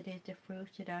blessed is the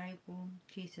fruit of thy womb,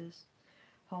 Jesus.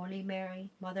 Holy Mary,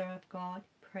 Mother of God,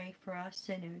 pray for us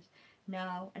sinners,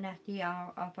 now and at the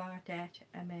hour of our death.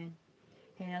 Amen.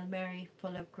 Hail Mary,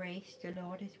 full of grace, the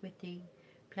Lord is with thee.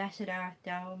 Blessed art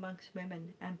thou amongst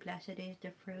women, and blessed is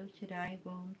the fruit of thy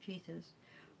womb, Jesus.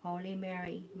 Holy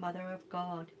Mary, Mother of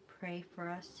God, pray for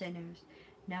us sinners,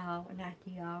 now and at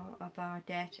the hour of our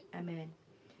death. Amen.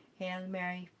 Hail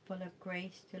Mary, full of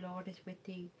grace, the Lord is with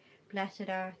thee. Blessed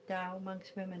art thou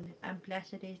amongst women, and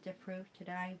blessed is the fruit of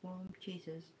thy womb,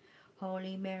 Jesus.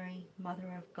 Holy Mary,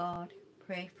 Mother of God,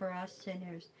 pray for us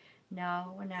sinners,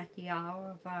 now and at the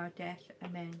hour of our death.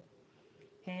 Amen.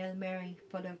 Hail Mary,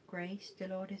 full of grace, the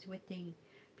Lord is with thee.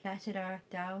 Blessed art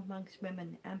thou amongst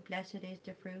women, and blessed is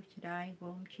the fruit of thy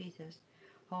womb, Jesus.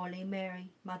 Holy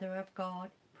Mary, Mother of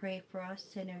God, pray for us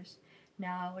sinners,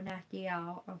 now and at the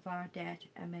hour of our death.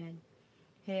 Amen.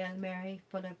 Hail Mary,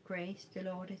 full of grace, the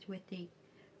Lord is with thee.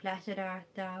 Blessed art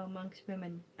thou amongst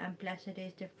women, and blessed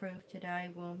is the fruit of thy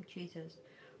womb, Jesus.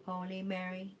 Holy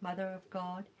Mary, Mother of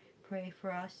God, pray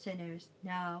for us sinners,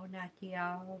 now and at the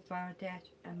hour of our death.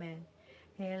 Amen.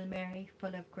 Hail Mary,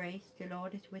 full of grace, the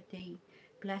Lord is with thee.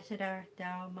 Blessed art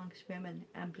thou amongst women,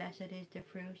 and blessed is the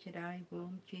fruit of thy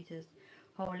womb, Jesus.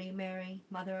 Holy Mary,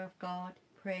 Mother of God,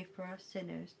 pray for us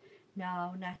sinners,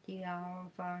 now and at the hour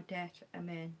of our death.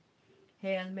 Amen.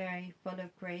 Hail Mary, full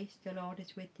of grace, the Lord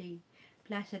is with thee.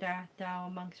 Blessed art thou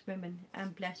amongst women,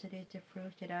 and blessed is the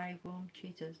fruit of thy womb,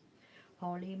 Jesus.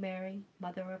 Holy Mary,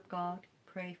 Mother of God,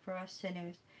 pray for us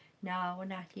sinners, now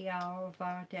and at the hour of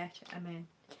our death. Amen.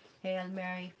 Hail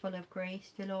Mary, full of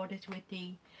grace, the Lord is with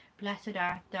thee. Blessed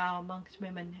art thou amongst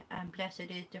women, and blessed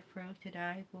is the fruit of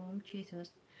thy womb,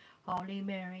 Jesus. Holy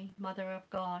Mary, Mother of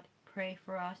God, pray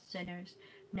for us sinners,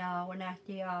 now and at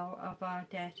the hour of our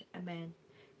death. Amen.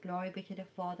 Glory be to the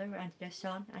Father, and to the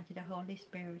Son, and to the Holy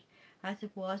Spirit, as it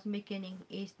was in the beginning,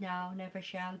 is now, and ever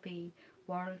shall be,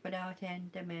 world without end.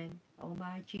 Amen. O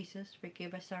my Jesus,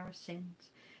 forgive us our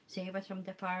sins, save us from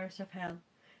the fires of hell,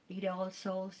 lead all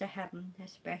souls to heaven,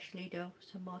 especially those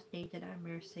who most need thy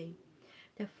mercy.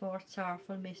 The fourth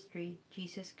sorrowful mystery,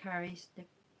 Jesus carries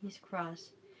his cross.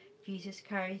 Jesus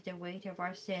carries the weight of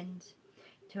our sins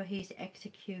to his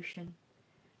execution,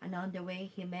 and on the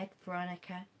way he met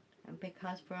Veronica, and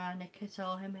because Veronica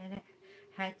saw him and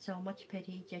had so much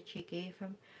pity that she gave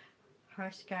him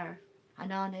her scarf,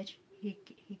 and on it he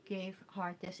gave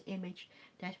her this image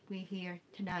that we here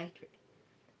tonight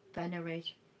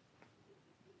venerate.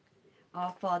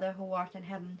 Our Father who art in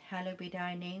heaven, hallowed be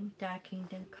thy name. Thy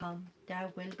kingdom come, thy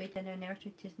will be done on earth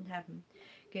as it is in heaven.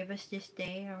 Give us this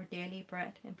day our daily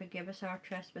bread, and forgive us our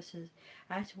trespasses,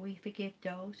 as we forgive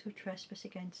those who trespass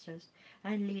against us.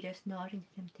 And lead us not into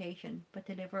temptation, but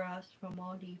deliver us from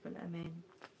all evil. Amen.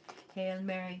 Hail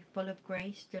Mary, full of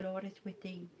grace, the Lord is with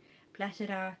thee. Blessed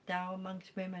art thou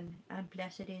amongst women, and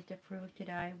blessed is the fruit of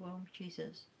thy womb,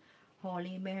 Jesus.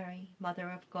 Holy Mary, Mother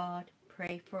of God,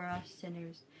 pray for us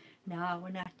sinners, now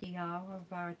and at the hour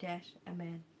of our death.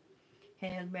 Amen.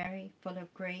 Hail Mary, full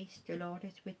of grace, the Lord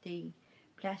is with thee.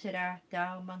 Blessed art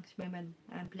thou amongst women,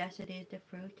 and blessed is the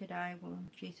fruit of thy womb,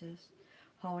 Jesus.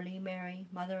 Holy Mary,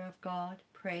 Mother of God,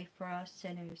 pray for us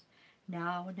sinners,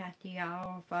 now and at the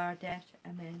hour of our death.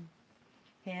 Amen.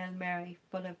 Hail Mary,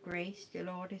 full of grace, the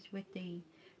Lord is with thee.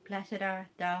 Blessed art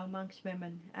thou amongst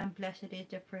women, and blessed is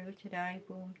the fruit of thy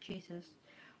womb, Jesus.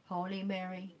 Holy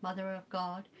Mary, Mother of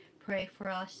God, pray for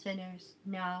us sinners,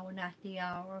 now and at the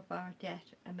hour of our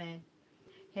death. Amen.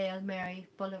 Hail Mary,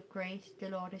 full of grace, the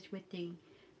Lord is with thee.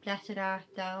 Blessed art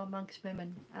thou amongst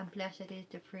women, and blessed is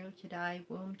the fruit of thy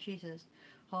womb, Jesus.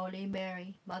 Holy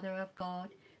Mary, Mother of God,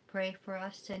 pray for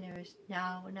us sinners,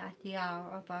 now and at the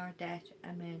hour of our death.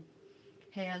 Amen.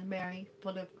 Hail Mary,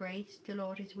 full of grace, the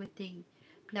Lord is with thee.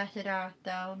 Blessed art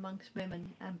thou amongst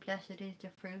women, and blessed is the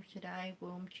fruit of thy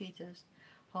womb, Jesus.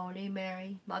 Holy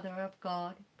Mary, Mother of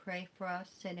God, pray for us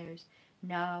sinners,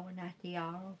 now and at the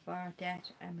hour of our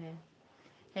death. Amen.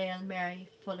 Hail Mary,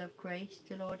 full of grace,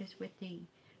 the Lord is with thee.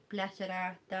 Blessed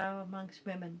art thou amongst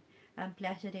women, and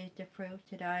blessed is the fruit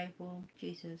of thy womb,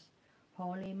 Jesus.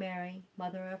 Holy Mary,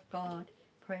 Mother of God,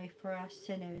 pray for us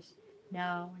sinners,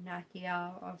 now and at the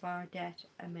hour of our death.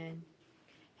 Amen.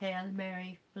 Hail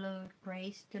Mary, full of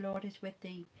grace, the Lord is with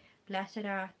thee. Blessed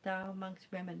art thou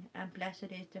amongst women, and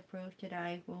blessed is the fruit of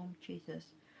thy womb,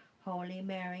 Jesus. Holy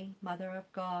Mary, Mother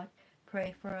of God,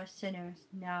 pray for us sinners,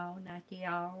 now and at the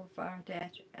hour of our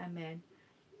death. Amen.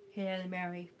 Hail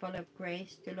Mary, full of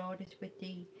grace, the Lord is with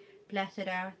thee. Blessed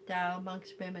art thou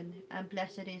amongst women, and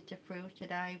blessed is the fruit of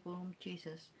thy womb,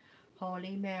 Jesus.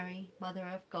 Holy Mary, Mother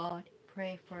of God,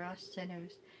 pray for us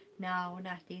sinners, now and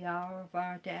at the hour of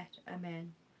our death.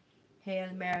 Amen.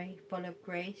 Hail Mary, full of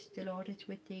grace, the Lord is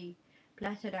with thee.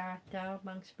 Blessed art thou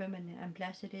amongst women, and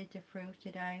blessed is the fruit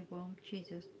of thy womb,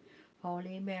 Jesus.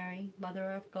 Holy Mary,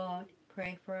 Mother of God,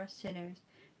 pray for us sinners,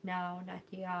 now and at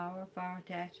the hour of our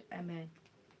death. Amen.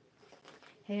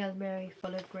 Hail Mary,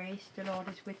 full of grace, the Lord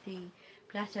is with thee.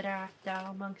 Blessed art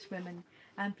thou amongst women,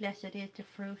 and blessed is the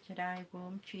fruit of thy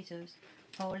womb, Jesus.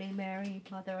 Holy Mary,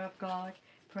 Mother of God,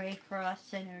 pray for us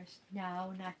sinners, now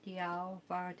and at the hour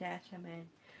of our death. Amen.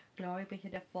 Glory be to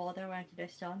the Father, and to the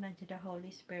Son, and to the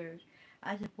Holy Spirit,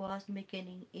 as it was in the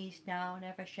beginning, is now, and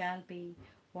ever shall be,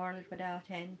 world without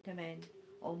end. Amen.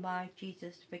 O my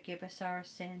Jesus, forgive us our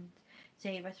sins,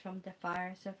 save us from the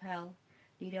fires of hell,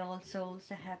 lead all souls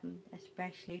to heaven,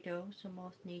 especially those who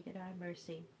most need thy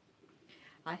mercy.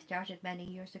 I started many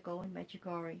years ago in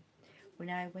Medjugorje, when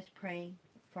I was praying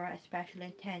for a special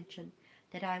intention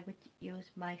that I would use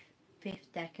my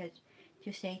fifth decade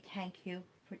to say thank you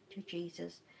to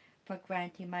Jesus for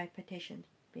granting my petition,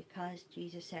 because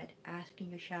Jesus said, ask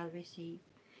and you shall receive,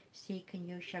 seek and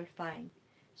you shall find.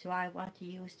 So I want to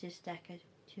use this decade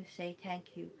to say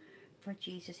thank you for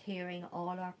Jesus hearing all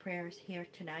our prayers here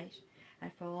tonight,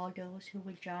 and for all those who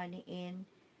will join in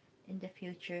the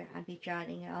future and be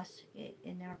joining us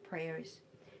in our prayers.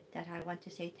 that I want to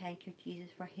say thank you, Jesus,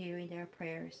 for hearing their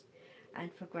prayers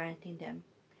and for granting them,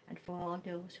 and for all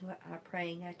those who are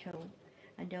praying at home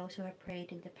and those who have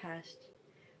prayed in the past.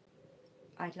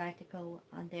 I'd like to go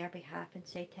on their behalf and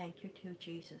say thank you to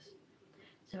Jesus.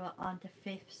 So on the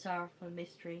fifth sorrowful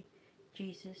mystery,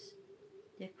 Jesus,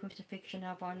 the crucifixion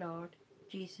of our Lord,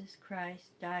 Jesus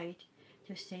Christ died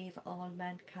to save all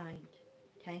mankind.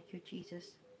 Thank you,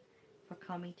 Jesus, for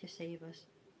coming to save us.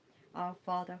 Our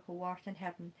Father, who art in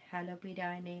heaven, hallowed be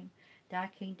thy name. Thy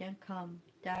kingdom come,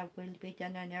 thy will be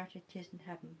done on earth as it is in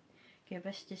heaven. Give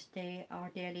us this day our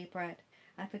daily bread,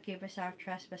 and forgive us our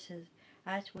trespasses,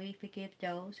 as we forgive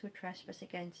those who trespass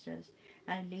against us.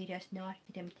 And lead us not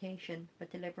into temptation,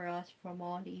 but deliver us from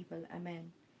all evil.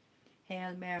 Amen.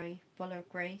 Hail Mary, full of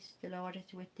grace, the Lord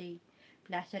is with thee.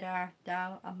 Blessed art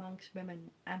thou amongst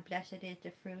women, and blessed is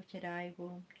the fruit of thy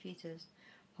womb, Jesus.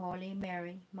 Holy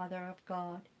Mary, Mother of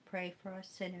God, pray for us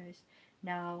sinners,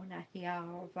 now and at the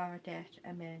hour of our death.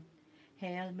 Amen.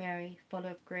 Hail Mary, full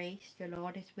of grace, the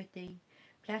Lord is with thee.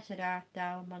 Blessed art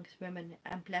thou amongst women,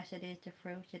 and blessed is the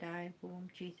fruit of thy womb,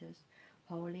 Jesus.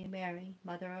 Holy Mary,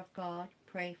 Mother of God,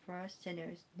 pray for us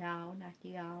sinners, now and at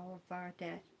the hour of our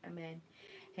death. Amen.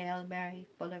 Hail Mary,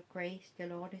 full of grace, the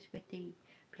Lord is with thee.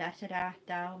 Blessed art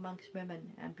thou amongst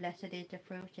women, and blessed is the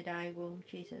fruit of thy womb,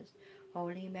 Jesus.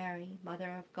 Holy Mary,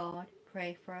 Mother of God,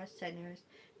 pray for us sinners,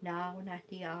 now and at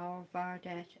the hour of our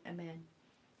death. Amen.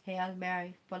 Hail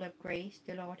Mary, full of grace,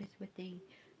 the Lord is with thee.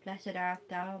 Blessed art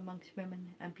thou amongst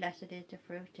women, and blessed is the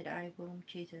fruit of thy womb,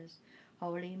 Jesus.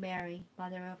 Holy Mary,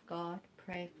 Mother of God,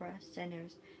 pray for us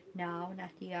sinners, now and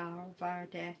at the hour of our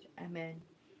death. Amen.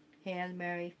 Hail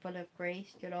Mary, full of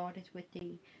grace, the Lord is with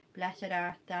thee. Blessed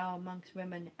art thou amongst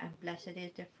women, and blessed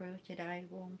is the fruit of thy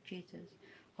womb, Jesus.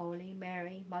 Holy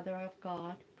Mary, Mother of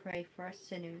God, pray for us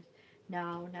sinners,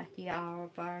 now and at the hour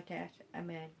of our death.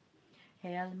 Amen.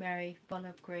 Hail Mary, full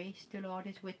of grace, the Lord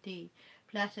is with thee.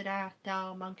 Blessed art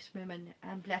thou amongst women,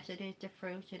 and blessed is the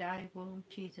fruit of thy womb,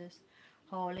 Jesus.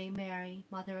 Holy Mary,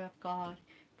 Mother of God,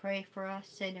 pray for us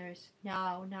sinners,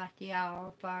 now and at the hour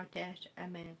of our death.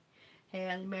 Amen.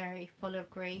 Hail Mary, full of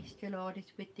grace, the Lord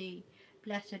is with thee.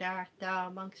 Blessed art thou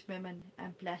amongst women,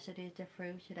 and blessed is the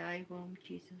fruit of thy womb,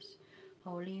 Jesus.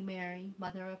 Holy Mary,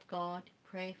 Mother of God,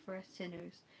 pray for us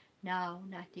sinners, now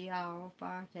and at the hour of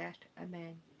our death.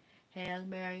 Amen. Hail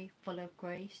Mary, full of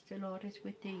grace, the Lord is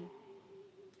with thee.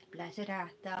 Blessed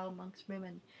art thou amongst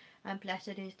women, and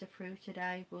blessed is the fruit of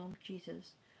thy womb,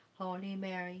 Jesus. Holy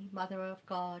Mary, Mother of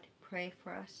God, pray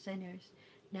for us sinners,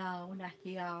 now and at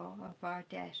the hour of our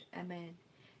death. Amen.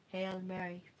 Hail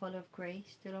Mary, full of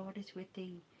grace, the Lord is with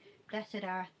thee. Blessed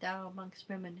art thou amongst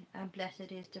women, and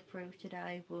blessed is the fruit of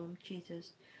thy womb,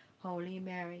 Jesus. Holy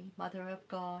Mary, Mother of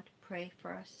God, pray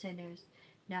for us sinners,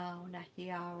 now and at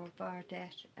the hour of our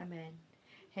death. Amen.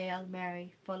 Hail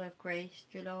Mary, full of grace,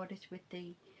 the Lord is with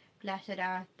thee. Blessed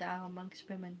art thou amongst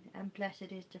women, and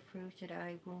blessed is the fruit of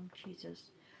thy womb, Jesus.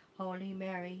 Holy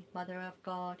Mary, Mother of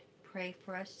God, pray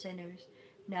for us sinners,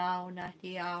 now and at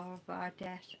the hour of our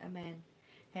death. Amen.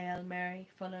 Hail Mary,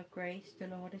 full of grace, the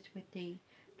Lord is with thee.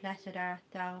 Blessed art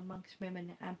thou amongst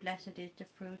women, and blessed is the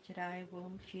fruit of thy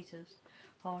womb, Jesus.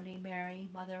 Holy Mary,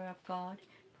 Mother of God,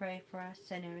 pray for us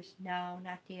sinners, now and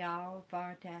at the hour of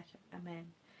our death. Amen.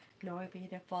 Glory be to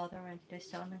the Father, and to the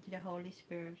Son, and to the Holy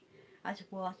Spirit, as it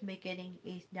was in the beginning,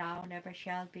 is now, and ever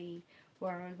shall be,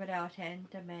 world without end.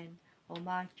 Amen. O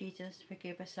my Jesus,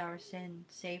 forgive us our sins,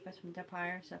 save us from the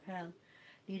fires of hell.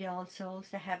 Lead all souls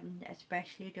to heaven,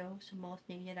 especially those who most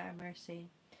need our mercy.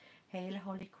 Hail,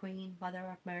 Holy Queen, Mother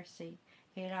of Mercy.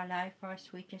 Hail our life, our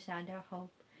sweetness, and our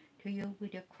hope. To you we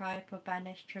do cry, poor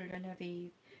banished children of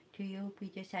Eve. To you we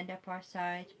do send up our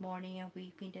sighs, mourning and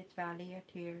weeping this valley of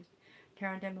tears.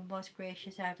 Turn them, most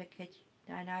gracious Advocate,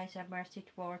 thine eyes of mercy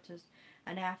towards us,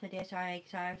 and after this our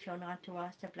exile show unto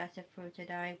us the blessed fruit of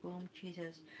thy womb,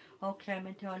 Jesus. O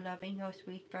clement, O loving, O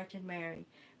sweet Virgin Mary,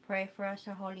 pray for us,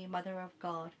 O Holy Mother of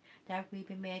God, that we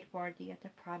be made worthy of the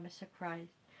promise of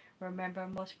Christ. Remember,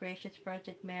 most gracious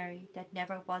Virgin Mary, that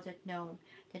never was it known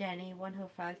that anyone who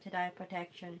fell to thy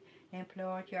protection,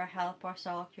 implored your help, or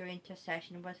sought your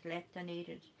intercession was left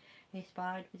unaided.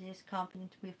 Inspired with this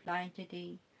confidence we fly to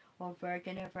thee, O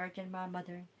Virgin, my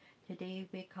Mother. To thee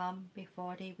we come,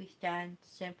 before thee we stand,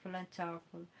 sinful and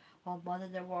sorrowful. O Mother,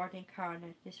 the Word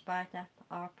incarnate, despite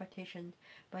our petitions,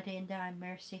 but in thy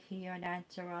mercy hear and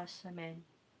answer us. Amen.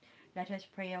 Let us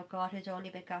pray, O God, his only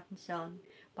begotten Son,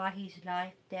 by his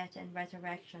life, death, and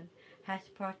resurrection,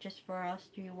 hast purchased for us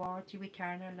the rewards of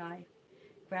eternal life.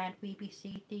 Grant, we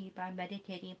beseech thee, by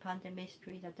meditating upon the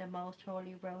mysteries of the most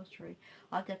holy rosary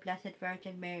of the Blessed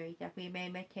Virgin Mary, that we may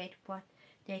imitate what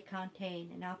they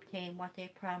contain and obtain what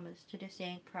they promise to the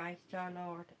same Christ our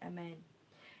Lord. Amen.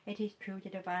 It is through the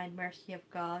divine mercy of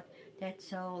God that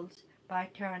souls, by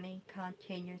turning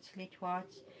continuously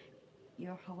towards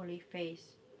your holy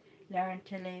face, learn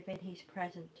to live in His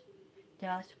presence.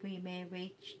 Thus we may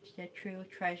reach the true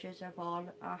treasures of all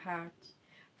our hearts,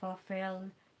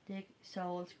 fulfill the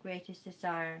soul's greatest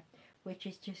desire, which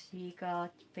is to see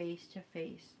God face to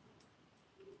face.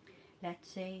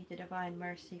 Let's say the divine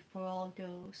mercy for all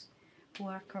those who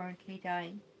are currently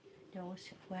dying, those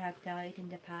who have died in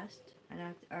the past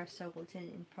and are souls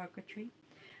in purgatory,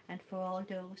 and for all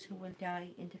those who will die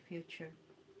in the future.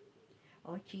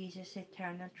 O Jesus,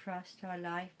 eternal trust our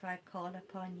life, I call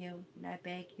upon you, and I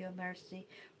beg your mercy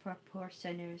for poor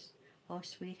sinners. O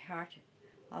sweetheart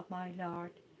of my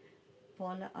Lord,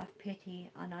 full of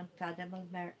pity and unfathomable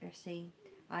mercy,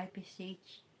 I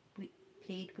beseech,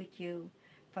 plead with you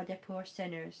for the poor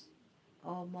sinners.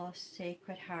 O most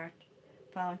sacred heart,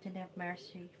 fountain of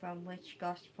mercy, from which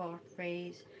gushed forth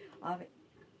rays of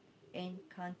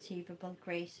inconceivable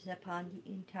graces upon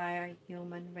the entire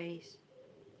human race,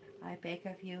 I beg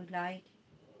of you light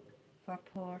for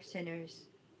poor sinners.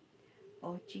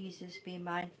 O Jesus, be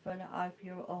mindful of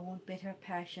your own bitter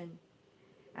passion,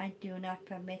 and do not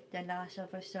permit the loss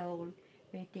of a soul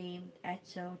redeemed at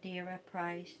so dear a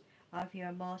price of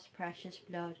your most precious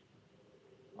blood.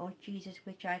 O Jesus,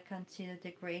 which I consider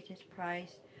the greatest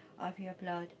price of your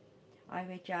blood, I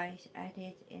rejoice at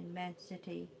its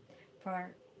immensity,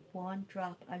 for one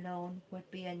drop alone would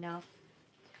be enough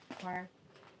for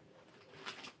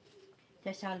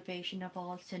the salvation of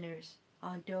all sinners.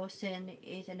 Although sin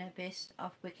is an abyss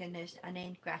of wickedness and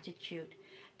ingratitude,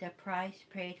 the price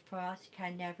paid for us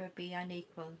can never be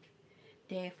unequaled.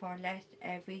 Therefore let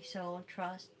every soul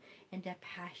trust in the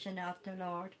passion of the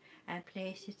Lord and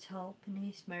place its hope in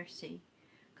His mercy.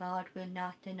 God will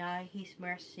not deny His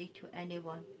mercy to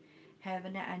anyone.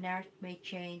 Heaven and earth may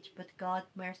change, but God's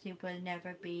mercy will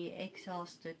never be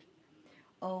exhausted.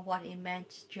 Oh, what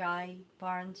immense joy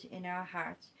burns in our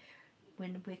hearts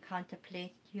when we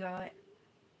contemplate your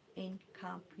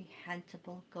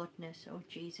incomprehensible goodness, O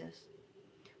Jesus.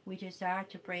 We desire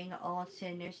to bring all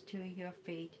sinners to your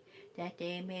feet, that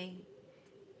they may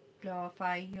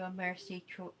glorify your mercy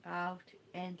throughout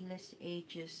endless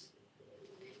ages.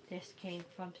 This came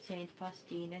from St.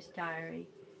 Faustina's diary.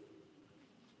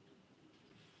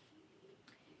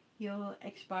 You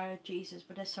expired, Jesus,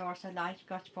 but a source of light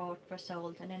got forth for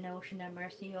souls, and an ocean of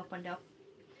mercy opened up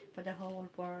for the whole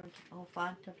world. O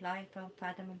font of life,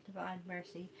 unfathomable divine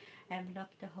mercy, envelop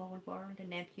the whole world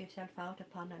and empty yourself out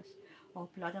upon us. O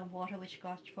blood and water which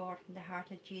gushed forth from the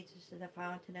heart of Jesus as a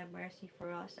fountain of mercy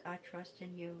for us, I trust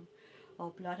in you.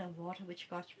 O blood and water which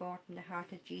gushed forth from the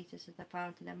heart of Jesus as a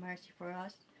fountain of mercy for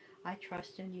us, I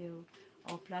trust in you.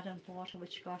 O blood and water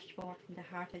which gushed forth from the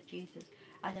heart of Jesus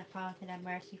as a fountain of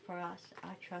mercy for us,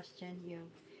 I trust in you.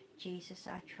 Jesus,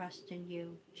 I trust in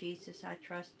you. Jesus, I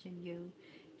trust in you.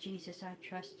 Jesus, I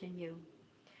trust in you.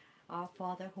 Our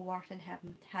Father who art in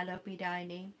heaven, hallowed be thy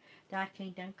name. Thy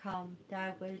kingdom come,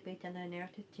 thy will be done on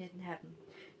earth as it is in heaven.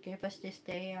 Give us this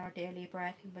day our daily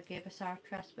bread, and forgive us our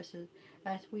trespasses,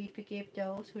 as we forgive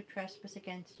those who trespass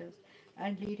against us.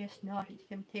 And lead us not into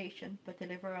temptation, but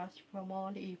deliver us from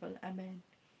all evil. Amen.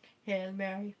 Hail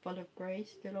Mary, full of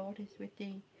grace, the Lord is with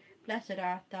thee. Blessed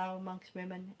art thou amongst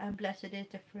women, and blessed is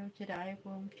the fruit of thy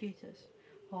womb, Jesus.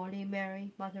 Holy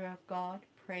Mary, Mother of God,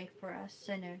 pray for us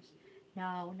sinners,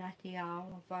 now and at the hour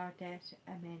of our death.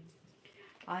 Amen.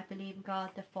 I believe in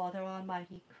God the Father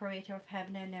Almighty, creator of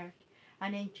heaven and earth,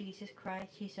 and in Jesus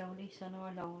Christ, his only Son,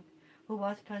 our Lord, who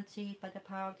was conceived by the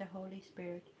power of the Holy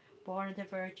Spirit, born of the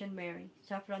Virgin Mary,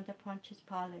 suffered under Pontius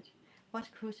Pilate, was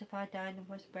crucified, died, and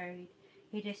was buried.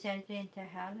 He descended into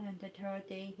hell, and the third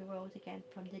day he rose again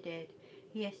from the dead.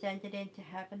 He ascended into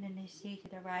heaven, and is seated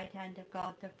at the right hand of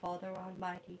God the Father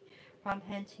Almighty. From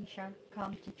hence he shall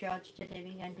come to judge the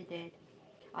living and the dead.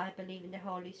 I believe in the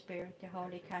Holy Spirit, the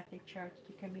Holy Catholic Church,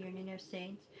 the communion of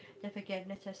saints, the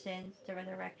forgiveness of sins, the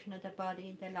resurrection of the body,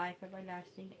 and the life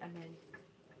everlasting. Amen.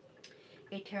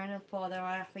 Eternal Father,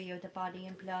 I offer you the body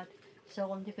and blood,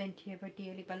 soul and divinity of our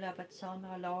dearly beloved Son,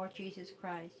 our Lord Jesus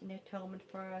Christ, in atonement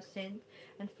for our sins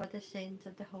and for the sins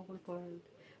of the whole world.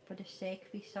 For the sake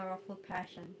of his sorrowful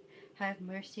passion, have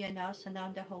mercy on us and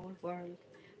on the whole world.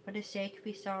 For the sake of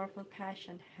his sorrowful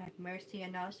passion, have mercy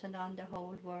on us and on the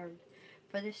whole world.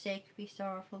 For the sake of his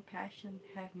sorrowful passion,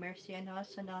 have mercy on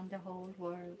us and on the whole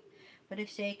world. For the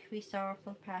sake of his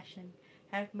sorrowful passion,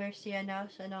 have mercy on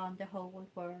us and on the whole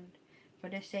world. For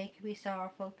the sake of his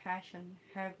sorrowful passion,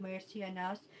 have mercy on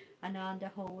us and on the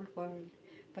whole world.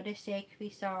 For the sake of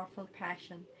his sorrowful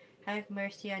passion, have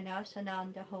mercy on us and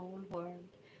on the whole world.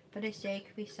 For the sake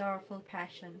of his sorrowful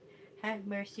passion, have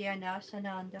mercy on us and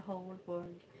on the whole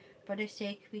world. For the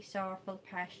sake of his sorrowful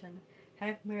passion,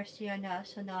 have mercy on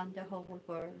us and on the whole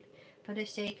world. For the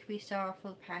sake of his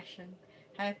sorrowful passion,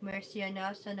 have mercy on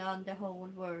us and on the whole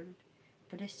world.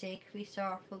 For the sake of his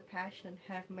sorrowful passion,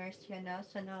 have mercy on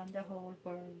us and on the whole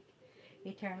world.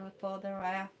 Eternal Father,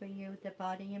 I offer you the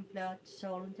body and blood,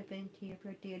 soul and divinity of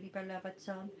your dearly beloved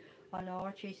Son, our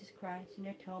Lord Jesus Christ, in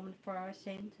atonement for our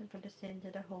sins and for the sins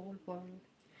of the whole world.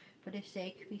 For the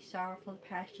sake of his sorrowful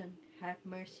passion, have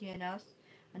mercy on us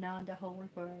and on the whole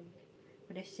world.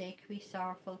 For the sake of his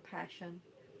sorrowful passion,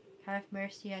 have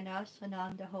mercy on us and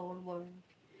on the whole world.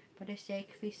 For the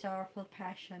sake of his sorrowful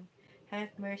passion, have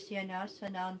mercy on us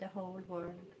and on the whole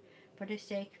world. For the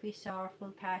sake of his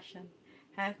sorrowful passion,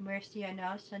 have mercy on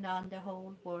us and on the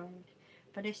whole world.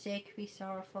 For the sake of his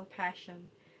sorrowful passion,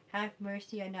 have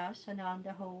mercy on us and on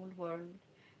the whole world.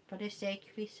 For the sake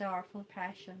of his sorrowful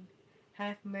passion,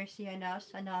 have mercy on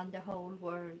us and on the whole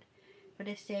world. For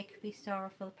the sake of his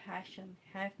sorrowful passion,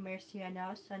 have mercy on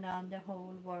us and on the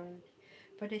whole world.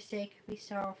 For the sake of his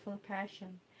sorrowful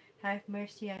passion, have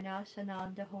mercy on us and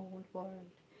on the whole world.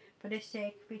 For the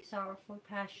sake of his sorrowful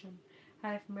passion,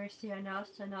 have mercy on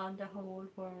us and on the whole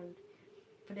world.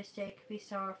 For the sake of his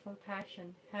sorrowful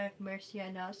passion, have mercy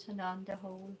on us and on the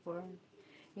whole world.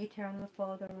 Eternal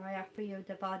Father, I offer you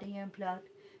the body and blood,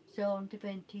 soul and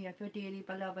divinity of your dearly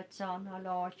beloved Son, our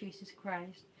Lord Jesus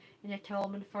Christ, in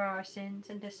atonement for our sins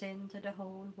and the sins of the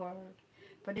whole world.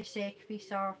 For the sake of his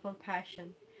sorrowful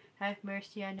passion, have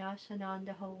mercy on us and on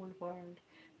the whole world.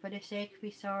 For the sake of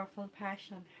his sorrowful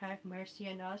passion, have mercy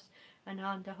on us and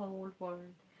on the whole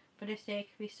world. For the sake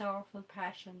of his sorrowful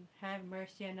passion, have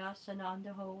mercy on us and on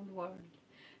the whole world.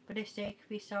 For the sake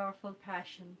of his sorrowful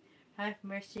passion, have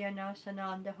mercy on us and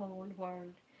on the whole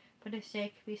world. For the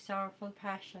sake of his sorrowful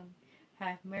passion,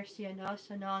 have mercy on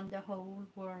us and on the whole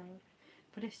world.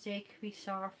 For the sake of his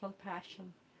sorrowful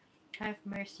passion, have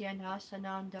mercy on us and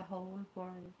on the whole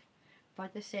world. For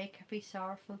the sake of his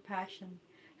sorrowful passion,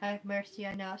 have mercy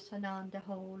on us and on the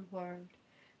whole world.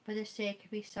 For the sake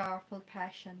of his sorrowful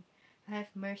passion, have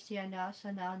mercy on us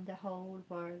and on the whole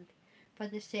world. For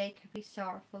the sake of his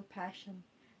sorrowful passion,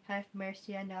 have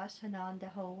mercy on us and on the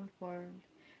whole world.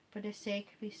 For the sake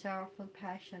of his sorrowful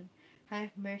passion,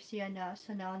 have mercy on us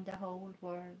and on the whole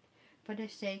world. For the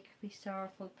sake of his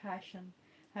sorrowful passion,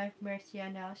 have mercy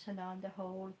on us and on the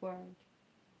whole world.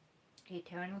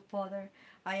 Eternal Father,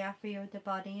 I offer you the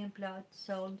body and blood,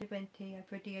 soul and divinity of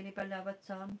your dearly beloved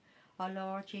Son, our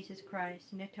Lord Jesus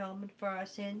Christ, in atonement for our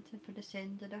sins and for the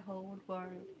sins of the whole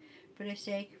world. For the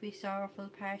sake of his sorrowful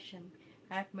passion,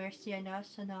 have mercy on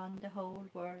us and on the whole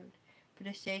world. For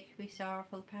the sake of his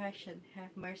sorrowful passion,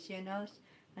 have mercy on us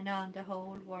and on the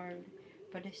whole world.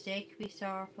 For the sake of his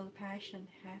sorrowful passion,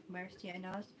 have mercy on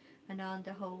us and on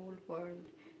the whole world.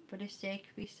 For the sake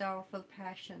of his sorrowful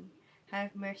passion,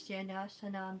 have mercy on us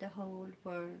and on the whole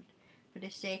world. For the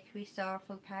sake of his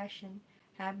sorrowful passion,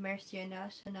 have mercy on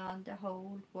us and on the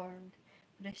whole world.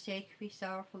 For the sake of his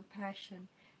sorrowful passion,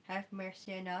 have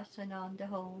mercy on us and on the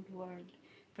whole world.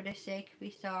 For the sake of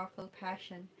his sorrowful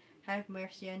passion, have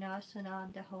mercy on us and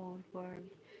on the whole world.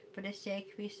 For the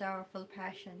sake of his sorrowful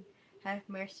passion, have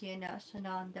mercy on us and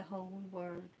on the whole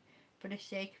world. For the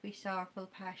sake of his sorrowful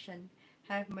passion,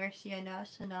 have mercy on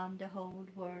us and on the whole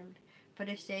world. For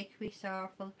the sake of his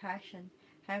sorrowful passion,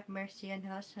 have mercy on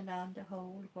us and on the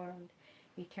whole world.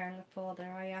 Eternal Father,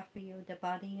 I offer you the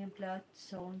body and blood,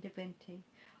 soul and divinity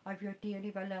of your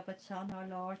dearly beloved Son, our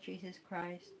Lord Jesus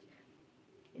Christ,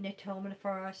 in atonement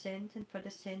for our sins and for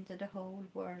the sins of the whole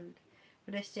world.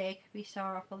 For the sake of his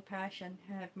sorrowful passion,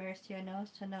 have mercy on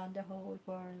us and on the whole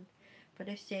world. For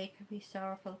the sake of his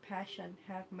sorrowful passion,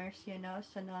 have mercy on us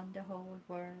and on the whole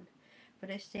world. For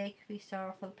the sake of his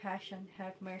sorrowful passion,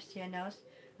 have mercy on us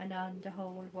and on the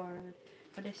whole world.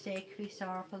 For the sake of his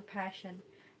sorrowful passion,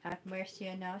 have mercy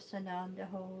on us and on the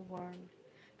whole world.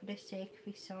 For the sake of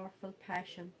his sorrowful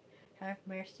passion, have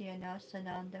mercy on us and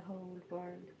on the whole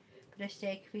world. For the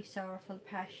sake of his sorrowful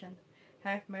passion,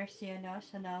 have mercy on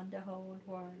us and on the whole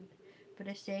world. For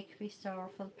the sake of his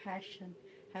sorrowful passion,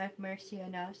 have mercy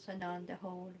on us and on the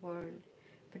whole world.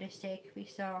 For the sake of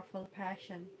his sorrowful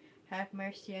passion, have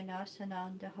mercy on us and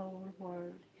on the whole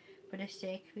world. For the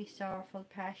sake of his sorrowful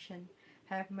passion,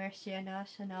 have mercy on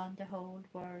us and on the whole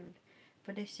world.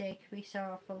 For the sake of his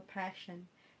sorrowful passion,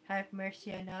 have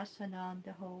mercy on us and on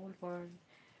the whole world.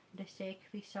 For the sake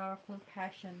of his sorrowful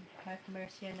passion, have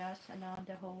mercy on us and on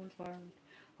the whole world.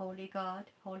 Holy God,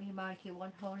 Holy Mighty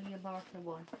One, Holy Immortal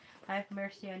One, have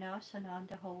mercy on us and on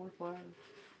the whole world.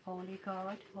 Holy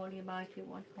God, Holy Mighty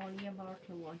One, Holy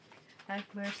Immortal One, have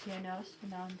mercy on us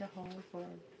and on the whole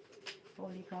world.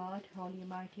 Holy God, Holy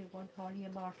Mighty One, Holy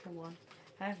Immortal One,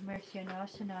 have mercy on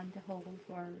us and on the whole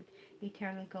world.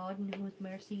 Eternal God, in whose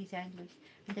mercy is endless,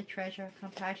 and the treasure of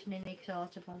compassion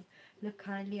inexhaustible, look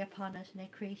kindly upon us and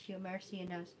increase your mercy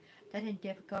in us, that in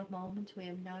difficult moments we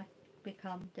have not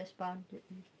become despondent,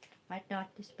 might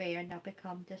not despair, not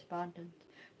become despondent,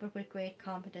 but with great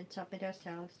confidence submit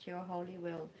ourselves to your holy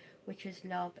will, which is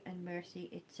love and mercy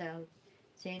itself.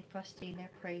 Saint Faustina,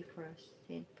 pray for us.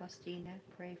 Saint Faustina,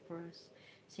 pray for us.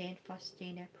 Saint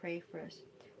Faustina, pray for us.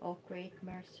 O great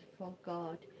merciful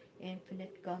God,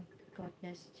 infinite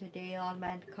goodness, today all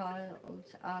man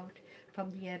calls out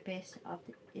from the abyss of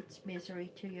its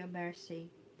misery to your mercy,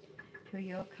 to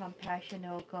your compassion,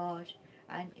 O God,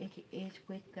 and it is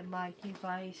with the mighty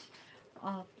voice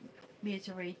of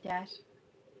misery that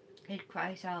it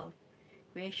cries out.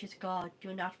 Gracious God,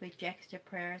 do not reject the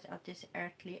prayers of this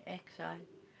earthly exile.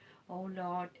 O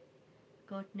Lord,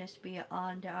 goodness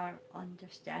beyond our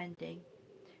understanding,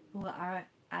 who are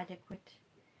adequate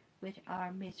with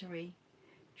our misery,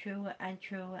 true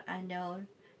and know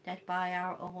that by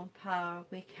our own power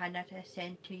we cannot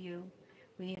ascend to you.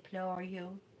 We implore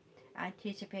you,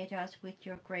 anticipate us with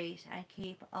your grace and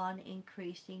keep on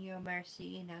increasing your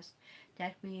mercy in us,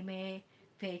 that we may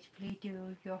faithfully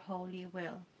do your holy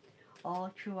will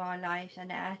all through our lives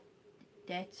and at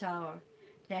death's hour.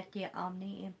 Let the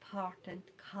omnipotent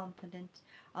confidence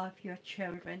of your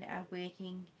children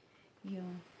awaiting you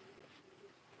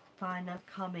final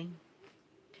coming,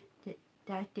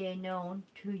 that they known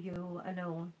to you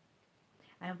alone,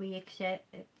 and we accept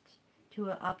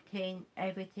to obtain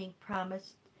everything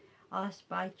promised us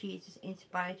by Jesus in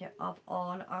spite of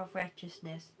all our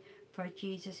wretchedness, for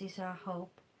Jesus is our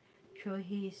hope. Through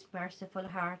his merciful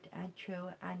heart and through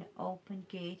an open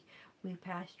gate we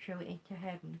pass through into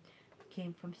heaven.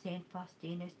 Came from St.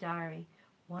 Faustina's diary,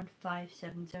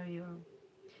 1570.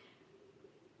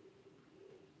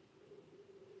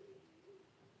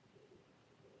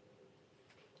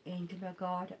 Angel of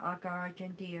God, our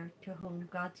guardian dear, to whom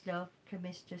God's love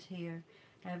commits us here,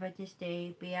 ever this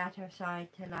day be at our side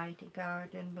to light,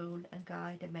 guard and rule and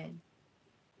guide. Amen.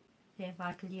 Saint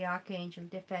Michael the Archangel,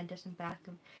 defend us in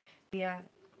battle. Be our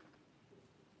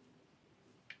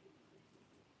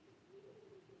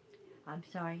I'm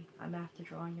sorry, I'm after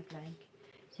drawing a blank.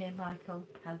 Saint Michael,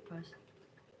 help us.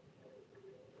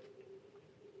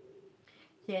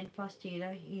 Saint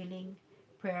Faustina, healing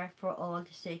prayer for all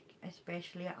the sick,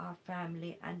 especially our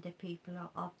family and the people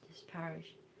of this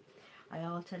parish. I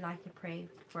also like to pray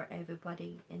for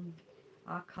everybody in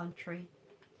our country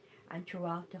and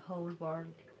throughout the whole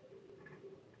world.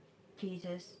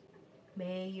 Jesus,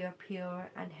 may your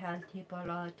pure and healthy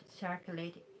blood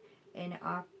circulate in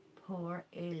our poor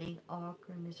ailing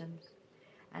organisms,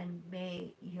 and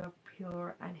may your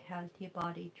pure and healthy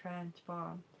body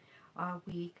transform our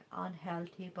weak,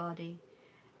 unhealthy body,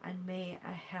 and may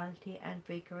a healthy and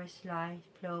vigorous life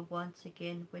flow once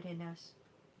again within us,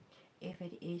 if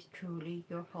it is truly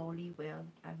your holy will.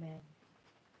 Amen.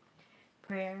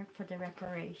 Prayer for the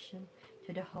reparation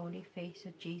to the holy face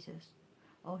of Jesus.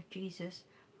 O Jesus,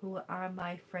 who are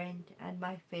my friend and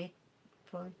my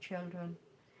faithful children,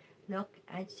 look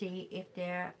and see if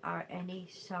there are any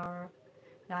sorrow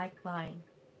like mine.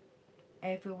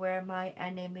 Everywhere my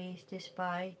enemies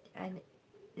despise and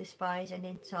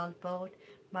insult both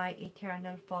my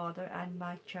eternal Father and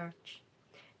my Church,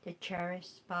 the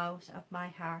cherished spouse of my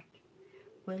heart.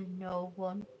 Will no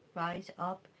one rise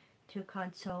up to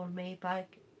console me by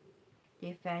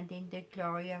defending the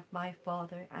glory of my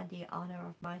Father and the honor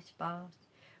of my spouse,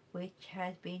 which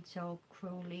has been so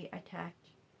cruelly attacked?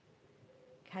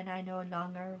 Can I no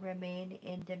longer remain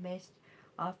in the midst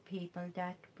of people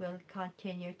that will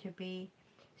continue to be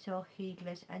so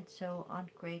heedless and so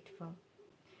ungrateful?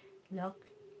 Look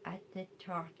at the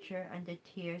torture and the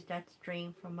tears that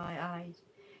stream from my eyes.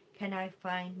 Can I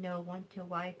find no one to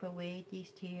wipe away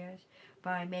these tears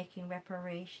by making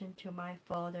reparation to my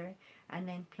Father and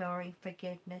imploring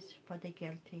forgiveness for the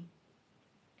guilty?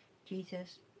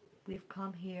 Jesus, we've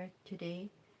come here today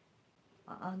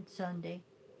on Sunday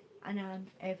and on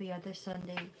every other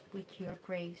Sunday with your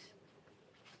grace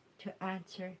to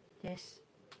answer this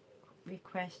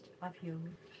request of you.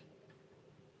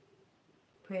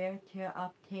 Prayer to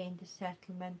obtain the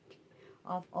settlement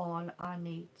of all our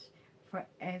needs for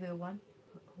everyone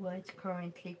who is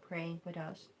currently praying with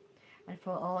us, and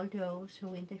for all those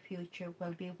who in the future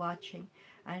will be watching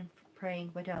and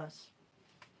praying with us.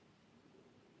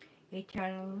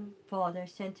 Eternal Father,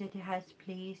 since it has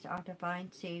pleased our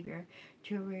divine Saviour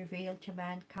to reveal to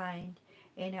mankind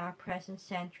in our present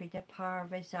century the power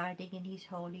residing in his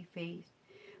holy face.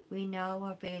 We now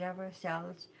avail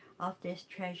ourselves of this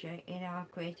treasure in our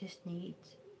greatest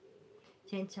needs,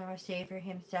 since our Saviour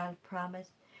himself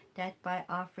promised that by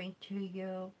offering to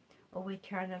you, O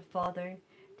eternal Father,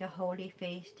 the holy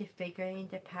face to figure in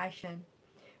the Passion,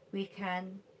 we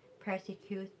can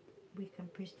persecute, we can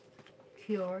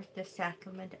procure the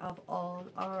settlement of all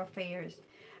our affairs,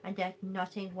 and that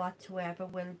nothing whatsoever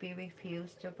will be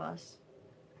refused of us.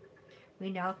 We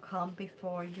now come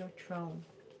before your throne,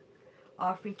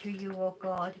 offering to you, O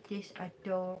God, this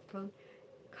adorable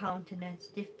countenance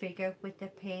disfigured with the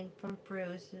painful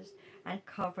bruises and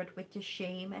covered with the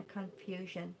shame and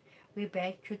confusion. We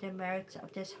beg through the merits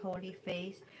of this holy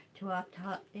face to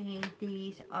obtain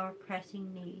these our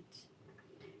pressing needs.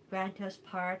 Grant us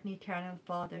pardon, eternal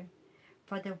Father,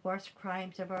 for the worst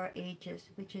crimes of our ages,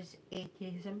 which is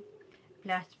atheism,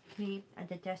 blasphemy, and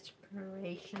the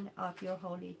desecration of your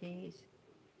holy days.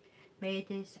 May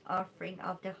this offering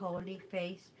of the holy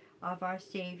face of our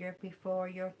Saviour before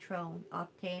your throne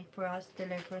obtain for us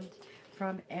deliverance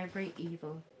from every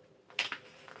evil.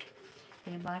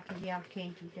 May Michael the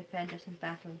Archangel defend us in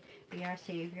battle. May our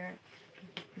Saviour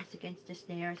is against the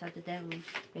snares of the devil.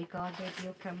 May God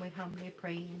rebuke him, we humbly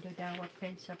pray, and do thou, O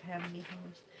Prince of heavenly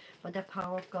hosts, by the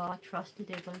power of God, thrust the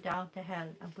devil down to hell,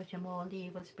 and with him all the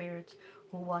evil spirits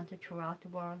who wander throughout the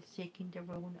world, seeking the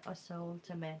ruin of souls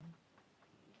of men.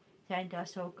 Send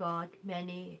us, O God,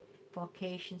 many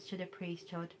vocations to the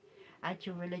priesthood and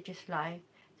to religious life,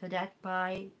 so that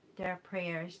by their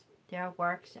prayers, their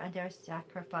works, and their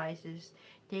sacrifices,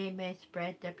 they may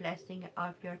spread the blessing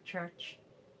of your church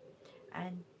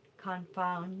and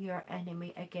confound your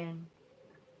enemy again.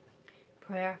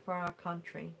 Prayer for our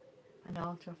country and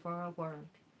also for our world.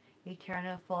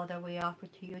 Eternal Father, we offer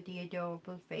to you the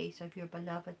adorable face of your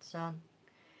beloved Son,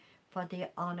 for the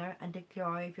honour and the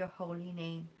glory of your holy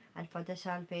name, and for the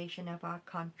salvation of our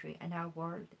country and our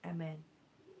world. Amen.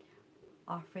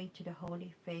 Offering to the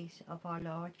holy face of our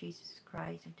Lord Jesus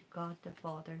Christ and to God the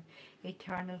Father.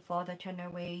 Eternal Father, turn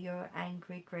away your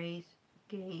angry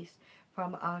gaze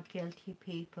from our guilty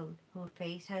people, whose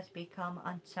face has become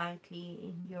unsightly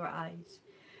in your eyes.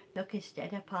 Look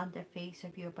instead upon the face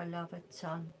of your beloved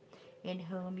Son, in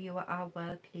whom you are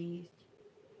well pleased.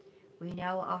 We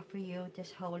now offer you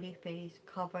this holy face,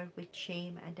 covered with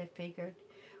shame and disfigured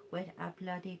with a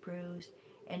bloody bruise,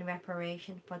 in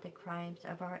reparation for the crimes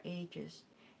of our ages,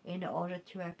 in order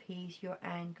to appease your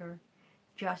anger,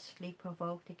 justly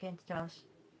provoked against us,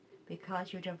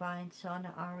 because your divine Son,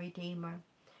 our Redeemer,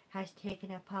 has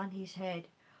taken upon his head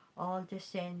all the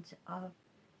sins of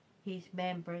his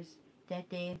members, that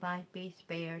they might be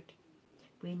spared.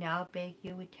 We now beg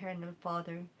you, eternal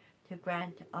Father, to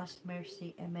grant us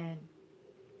mercy. Amen.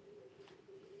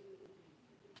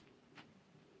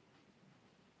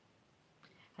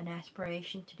 An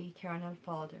aspiration to the eternal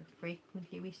Father,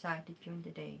 frequently recited during the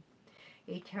day.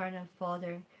 Eternal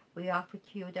Father, we offer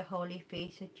to you the holy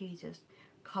face of Jesus,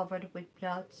 covered with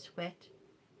blood, sweat,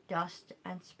 dust,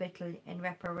 and spittle, in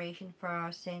reparation for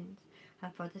our sins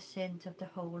and for the sins of the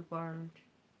whole world.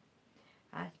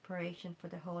 Aspiration for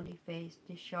the holy face.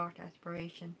 This short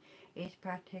aspiration is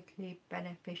particularly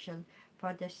beneficial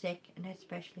for the sick and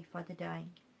especially for the dying.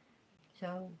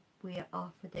 So we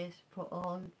offer this for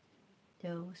all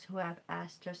those who have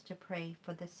asked us to pray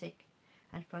for the sick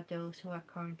and for those who are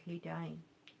currently dying.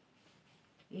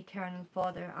 Eternal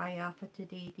Father, I offer to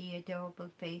thee the adorable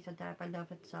face of thy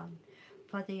beloved Son,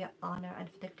 for the honour and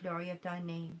for the glory of thy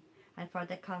name, and for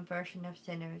the conversion of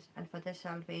sinners, and for the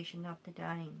salvation of the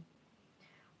dying.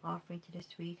 Offering to the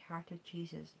sweet heart of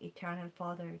Jesus. Eternal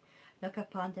Father, look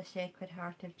upon the sacred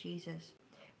heart of Jesus,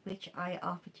 which I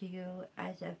offer to you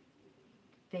as a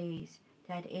vase,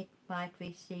 that it might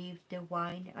receive the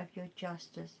wine of your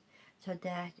justice, so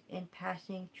that in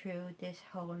passing through this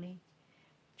holy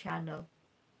channel,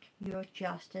 your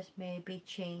justice may be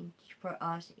changed for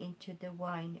us into the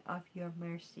wine of your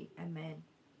mercy. Amen.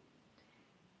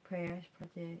 Prayers for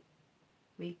the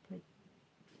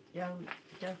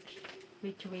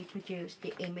to reproduce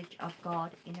the image of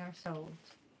God in our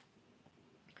souls.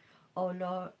 O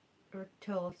Lord,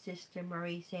 told Sister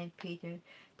Marie St. Peter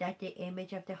that the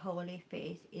image of the Holy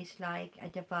Face is like a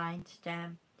divine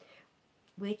stamp,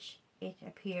 which it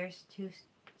appears to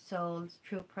souls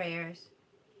through prayers.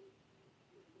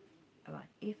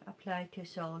 If applied to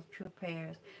souls through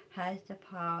prayers, has the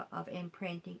power of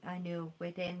imprinting anew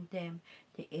within them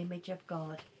the image of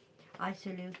God. I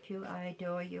salute you, I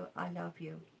adore you, I love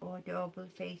you, O adorable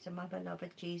face of my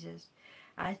beloved Jesus,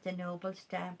 as the noble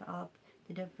stamp of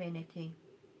the divinity.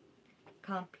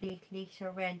 Completely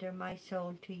surrender my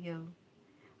soul to you.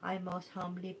 I most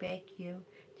humbly beg you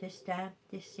to stamp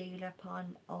this seal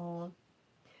upon all,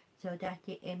 so that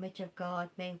the image of God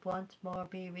may once more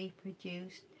be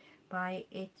reproduced by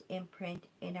its imprint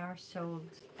in our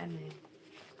souls. Amen.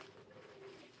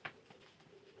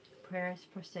 Prayers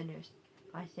for sinners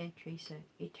by Saint Teresa.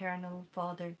 Eternal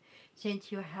Father,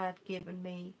 since you have given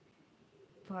me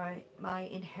for my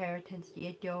inheritance the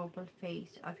adorable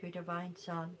face of your divine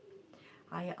Son,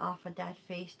 I offer that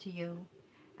face to you,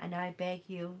 and I beg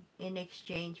you, in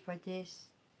exchange for this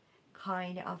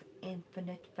kind of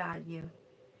infinite value,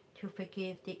 to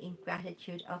forgive the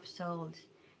ingratitude of souls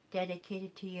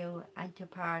dedicated to you, and to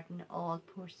pardon all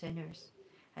poor sinners,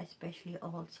 especially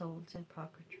all souls in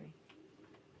purgatory.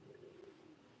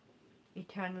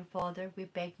 Eternal Father, we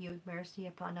beg you mercy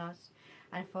upon us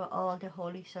and for all the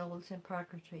holy souls in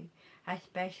purgatory,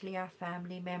 especially our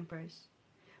family members,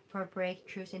 for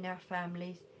breakthroughs in our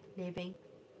families, living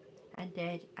and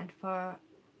dead, and for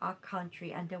our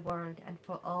country and the world, and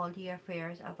for all the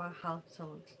affairs of our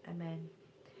households. Amen.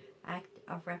 Act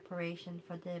of reparation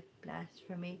for the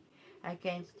blasphemy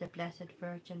against the Blessed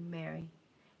Virgin Mary,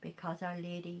 because Our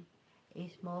Lady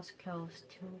is most close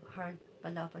to her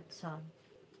beloved Son.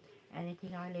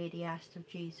 Anything Our Lady asks of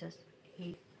Jesus,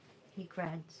 he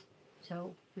grants.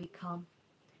 So we come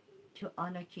to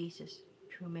honor Jesus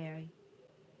through Mary.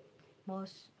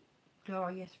 Most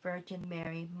glorious Virgin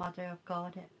Mary, Mother of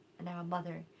God and our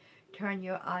Mother, turn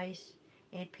your eyes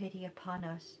in pity upon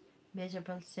us,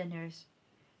 miserable sinners.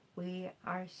 We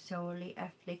are sorely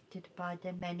afflicted by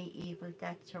the many evils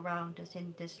that surround us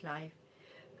in this life,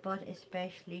 but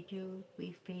especially do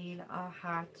we feel our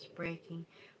hearts breaking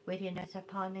within us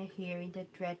upon hearing the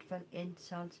dreadful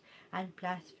insults and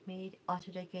blasphemy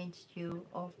uttered against you,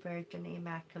 O Virgin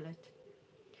Immaculate.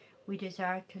 We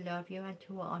desire to love you and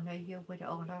to honor you with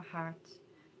all our hearts,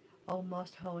 O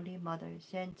most holy Mother,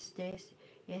 since this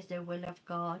is the will of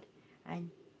God, and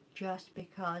just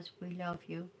because we love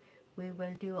you, we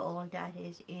will do all that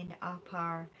is in our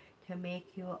power to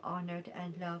make you honored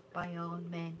and loved by all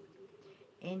men.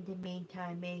 In the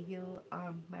meantime, may you,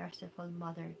 our merciful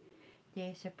Mother,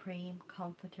 the supreme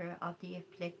comforter of the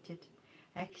afflicted,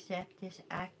 accept this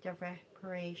act of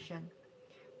reparation,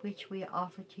 which we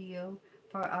offer to you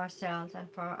for ourselves and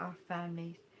for our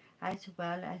families, as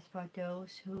well as for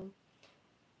those who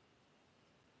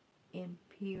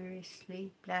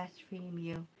imperiously blaspheme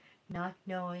you, not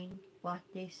knowing what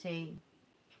they say.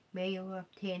 May you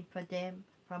obtain for them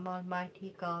from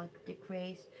Almighty God the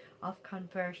grace of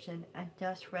conversion, and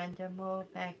thus render more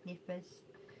magnificent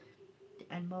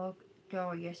and more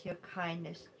glorious your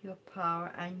kindness, your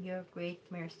power, and your great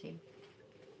mercy.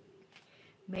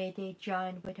 May they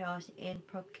join with us in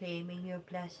proclaiming you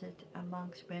blessed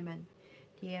amongst women,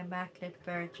 the Immaculate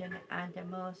Virgin, and the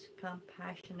most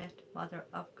compassionate Mother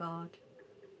of God.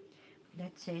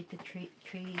 Let's say the three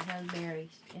Hail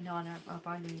Marys in honor of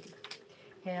Our Lady.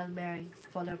 Hail Mary,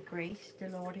 full of grace, the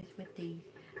Lord is with thee.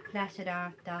 Blessed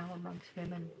art thou amongst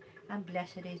women, and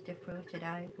blessed is the fruit of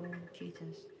thy womb,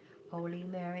 Jesus. Holy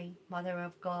Mary, Mother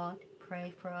of God,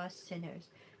 pray for us sinners,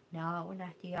 now and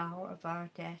at the hour of our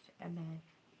death. Amen.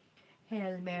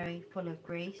 Hail Mary, full of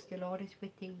grace, the Lord is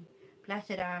with thee.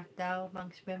 Blessed art thou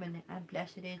amongst women, and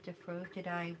blessed is the fruit of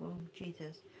thy womb,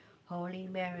 Jesus. Holy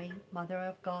Mary, Mother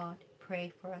of God,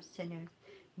 pray for us sinners,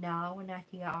 now and at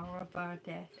the hour of our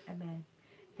death. Amen.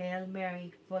 Hail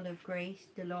Mary, full of grace,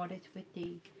 the Lord is with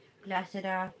thee. Blessed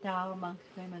art thou amongst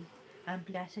women, and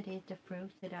blessed is the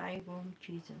fruit of thy womb,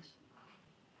 Jesus.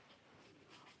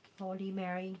 Holy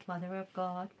Mary, Mother of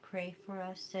God, pray for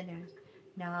us sinners,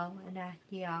 now and at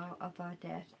the hour of our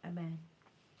death. Amen.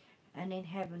 And in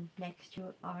heaven, next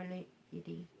to Our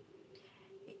Lady,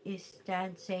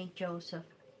 stands Saint Joseph,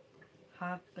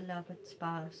 her beloved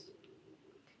spouse.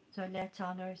 So let's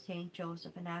honor Saint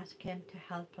Joseph and ask him to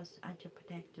help us and to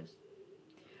protect us.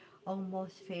 O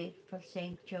most faithful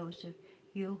Saint Joseph,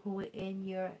 you who in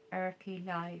your earthly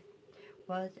life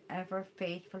was ever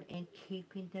faithful in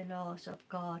keeping the laws of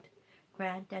God,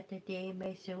 grant that the day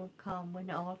may soon come when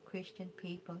all Christian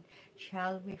people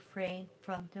shall refrain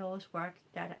from those works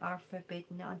that are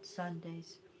forbidden on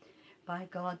Sundays by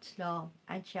God's law,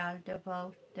 and shall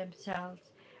devote themselves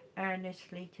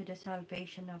earnestly to the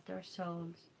salvation of their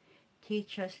souls.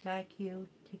 Teach us like you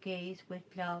to gaze with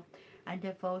love and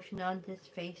devotion on this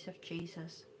face of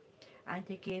Jesus, and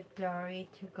to give glory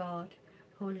to God,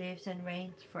 who lives and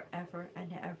reigns forever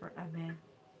and ever. Amen.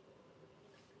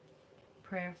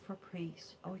 Prayer for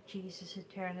priests. O Jesus,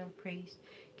 eternal priest,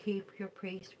 keep your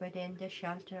priests within the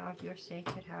shelter of your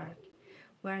sacred heart,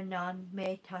 where none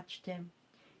may touch them.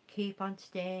 Keep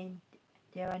unstained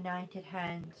their anointed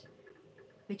hands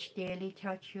which daily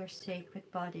touch your sacred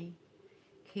body.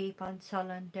 Keep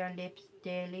unsullied their lips,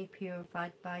 daily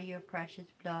purified by your precious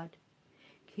blood.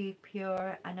 Keep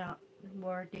pure and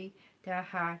unworthy their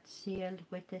hearts, sealed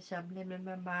with the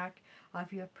subliminal mark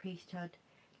of your priesthood.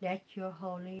 Let your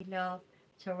holy love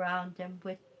surround them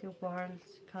with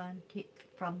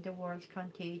from the world's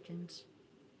contagions.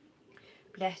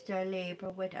 Bless their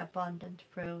labour with abundant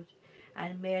fruit,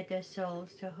 and may the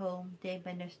souls to whom they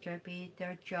minister be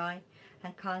their joy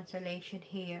and consolation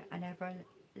here, and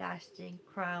everlasting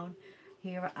crown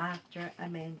hereafter.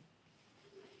 Amen.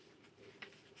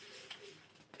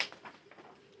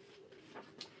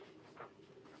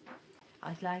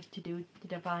 I'd like to do the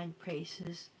divine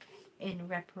praises in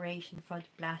reparation for the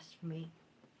blasphemy.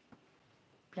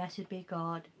 Blessed be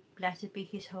God, blessed be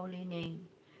his holy name,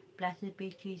 blessed be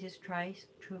Jesus Christ,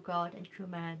 true God and true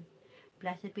man.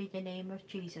 Blessed be the name of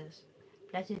Jesus,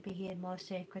 blessed be his most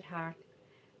sacred heart,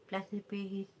 blessed be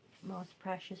his most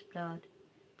precious blood,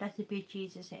 blessed be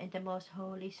Jesus in the most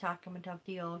holy sacrament of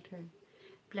the altar,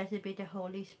 blessed be the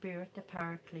Holy Spirit, the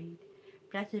Paraclete,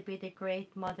 blessed be the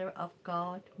great Mother of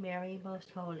God, Mary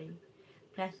most holy,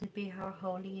 blessed be her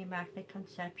holy immaculate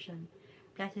conception,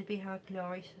 blessed be her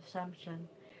glorious assumption,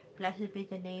 blessed be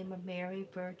the name of Mary,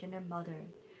 Virgin and Mother,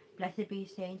 blessed be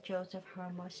Saint Joseph, her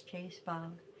most chaste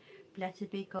spouse, blessed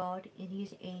be God in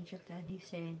his angels and his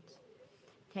saints.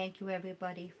 Thank you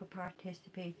everybody for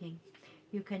participating.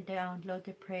 You can download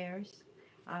the prayers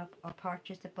or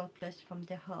purchase the booklets from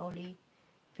the Holy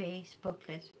Face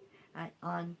booklet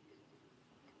and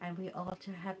we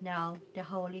also have now the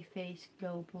Holy Face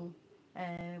Global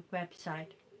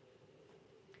website.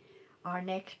 Our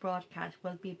next broadcast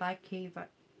will be by Cuba,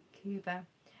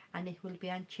 and it will be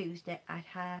on Tuesday at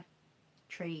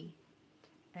 3:30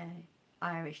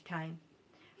 Irish time.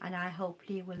 And I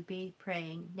hopefully will be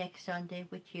praying next Sunday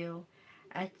with you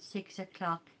at 6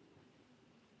 o'clock.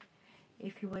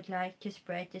 If you would like to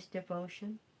spread this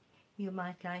devotion, you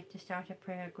might like to start a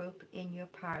prayer group in your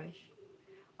parish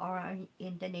or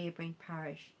in the neighbouring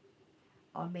parish.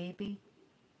 Or maybe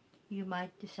you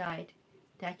might decide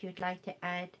that you'd like to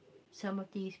add some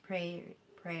of these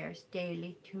prayers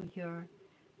daily to your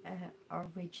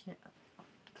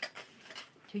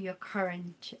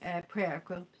current prayer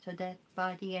group, so that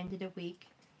by the end of the week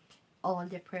all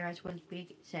the prayers will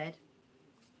be said.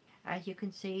 As you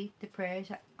can see, the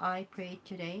prayers I prayed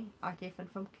today are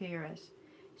different from Kira's,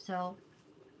 so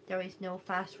there is no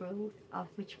fast rule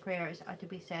of which prayers are to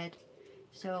be said.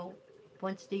 So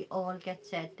once they all get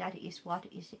said, that is what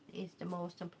is the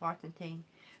most important thing,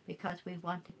 because we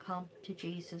want to come to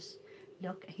Jesus,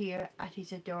 look here at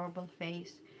his adorable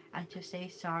face, and to say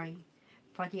sorry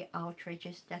for the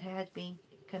outrages that have been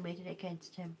committed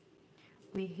against him.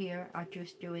 We here are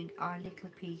just doing our little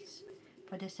piece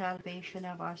for the salvation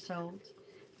of our souls,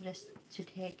 for us to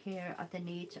take care of the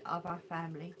needs of our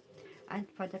family, and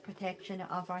for the protection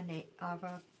of our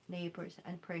neighbours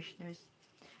and parishioners,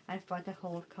 and for the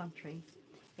whole country.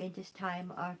 In this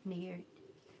time of need,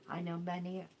 I know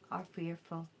many are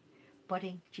fearful, but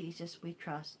in Jesus we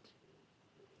trust.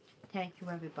 Thank you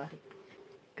everybody.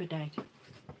 Good night.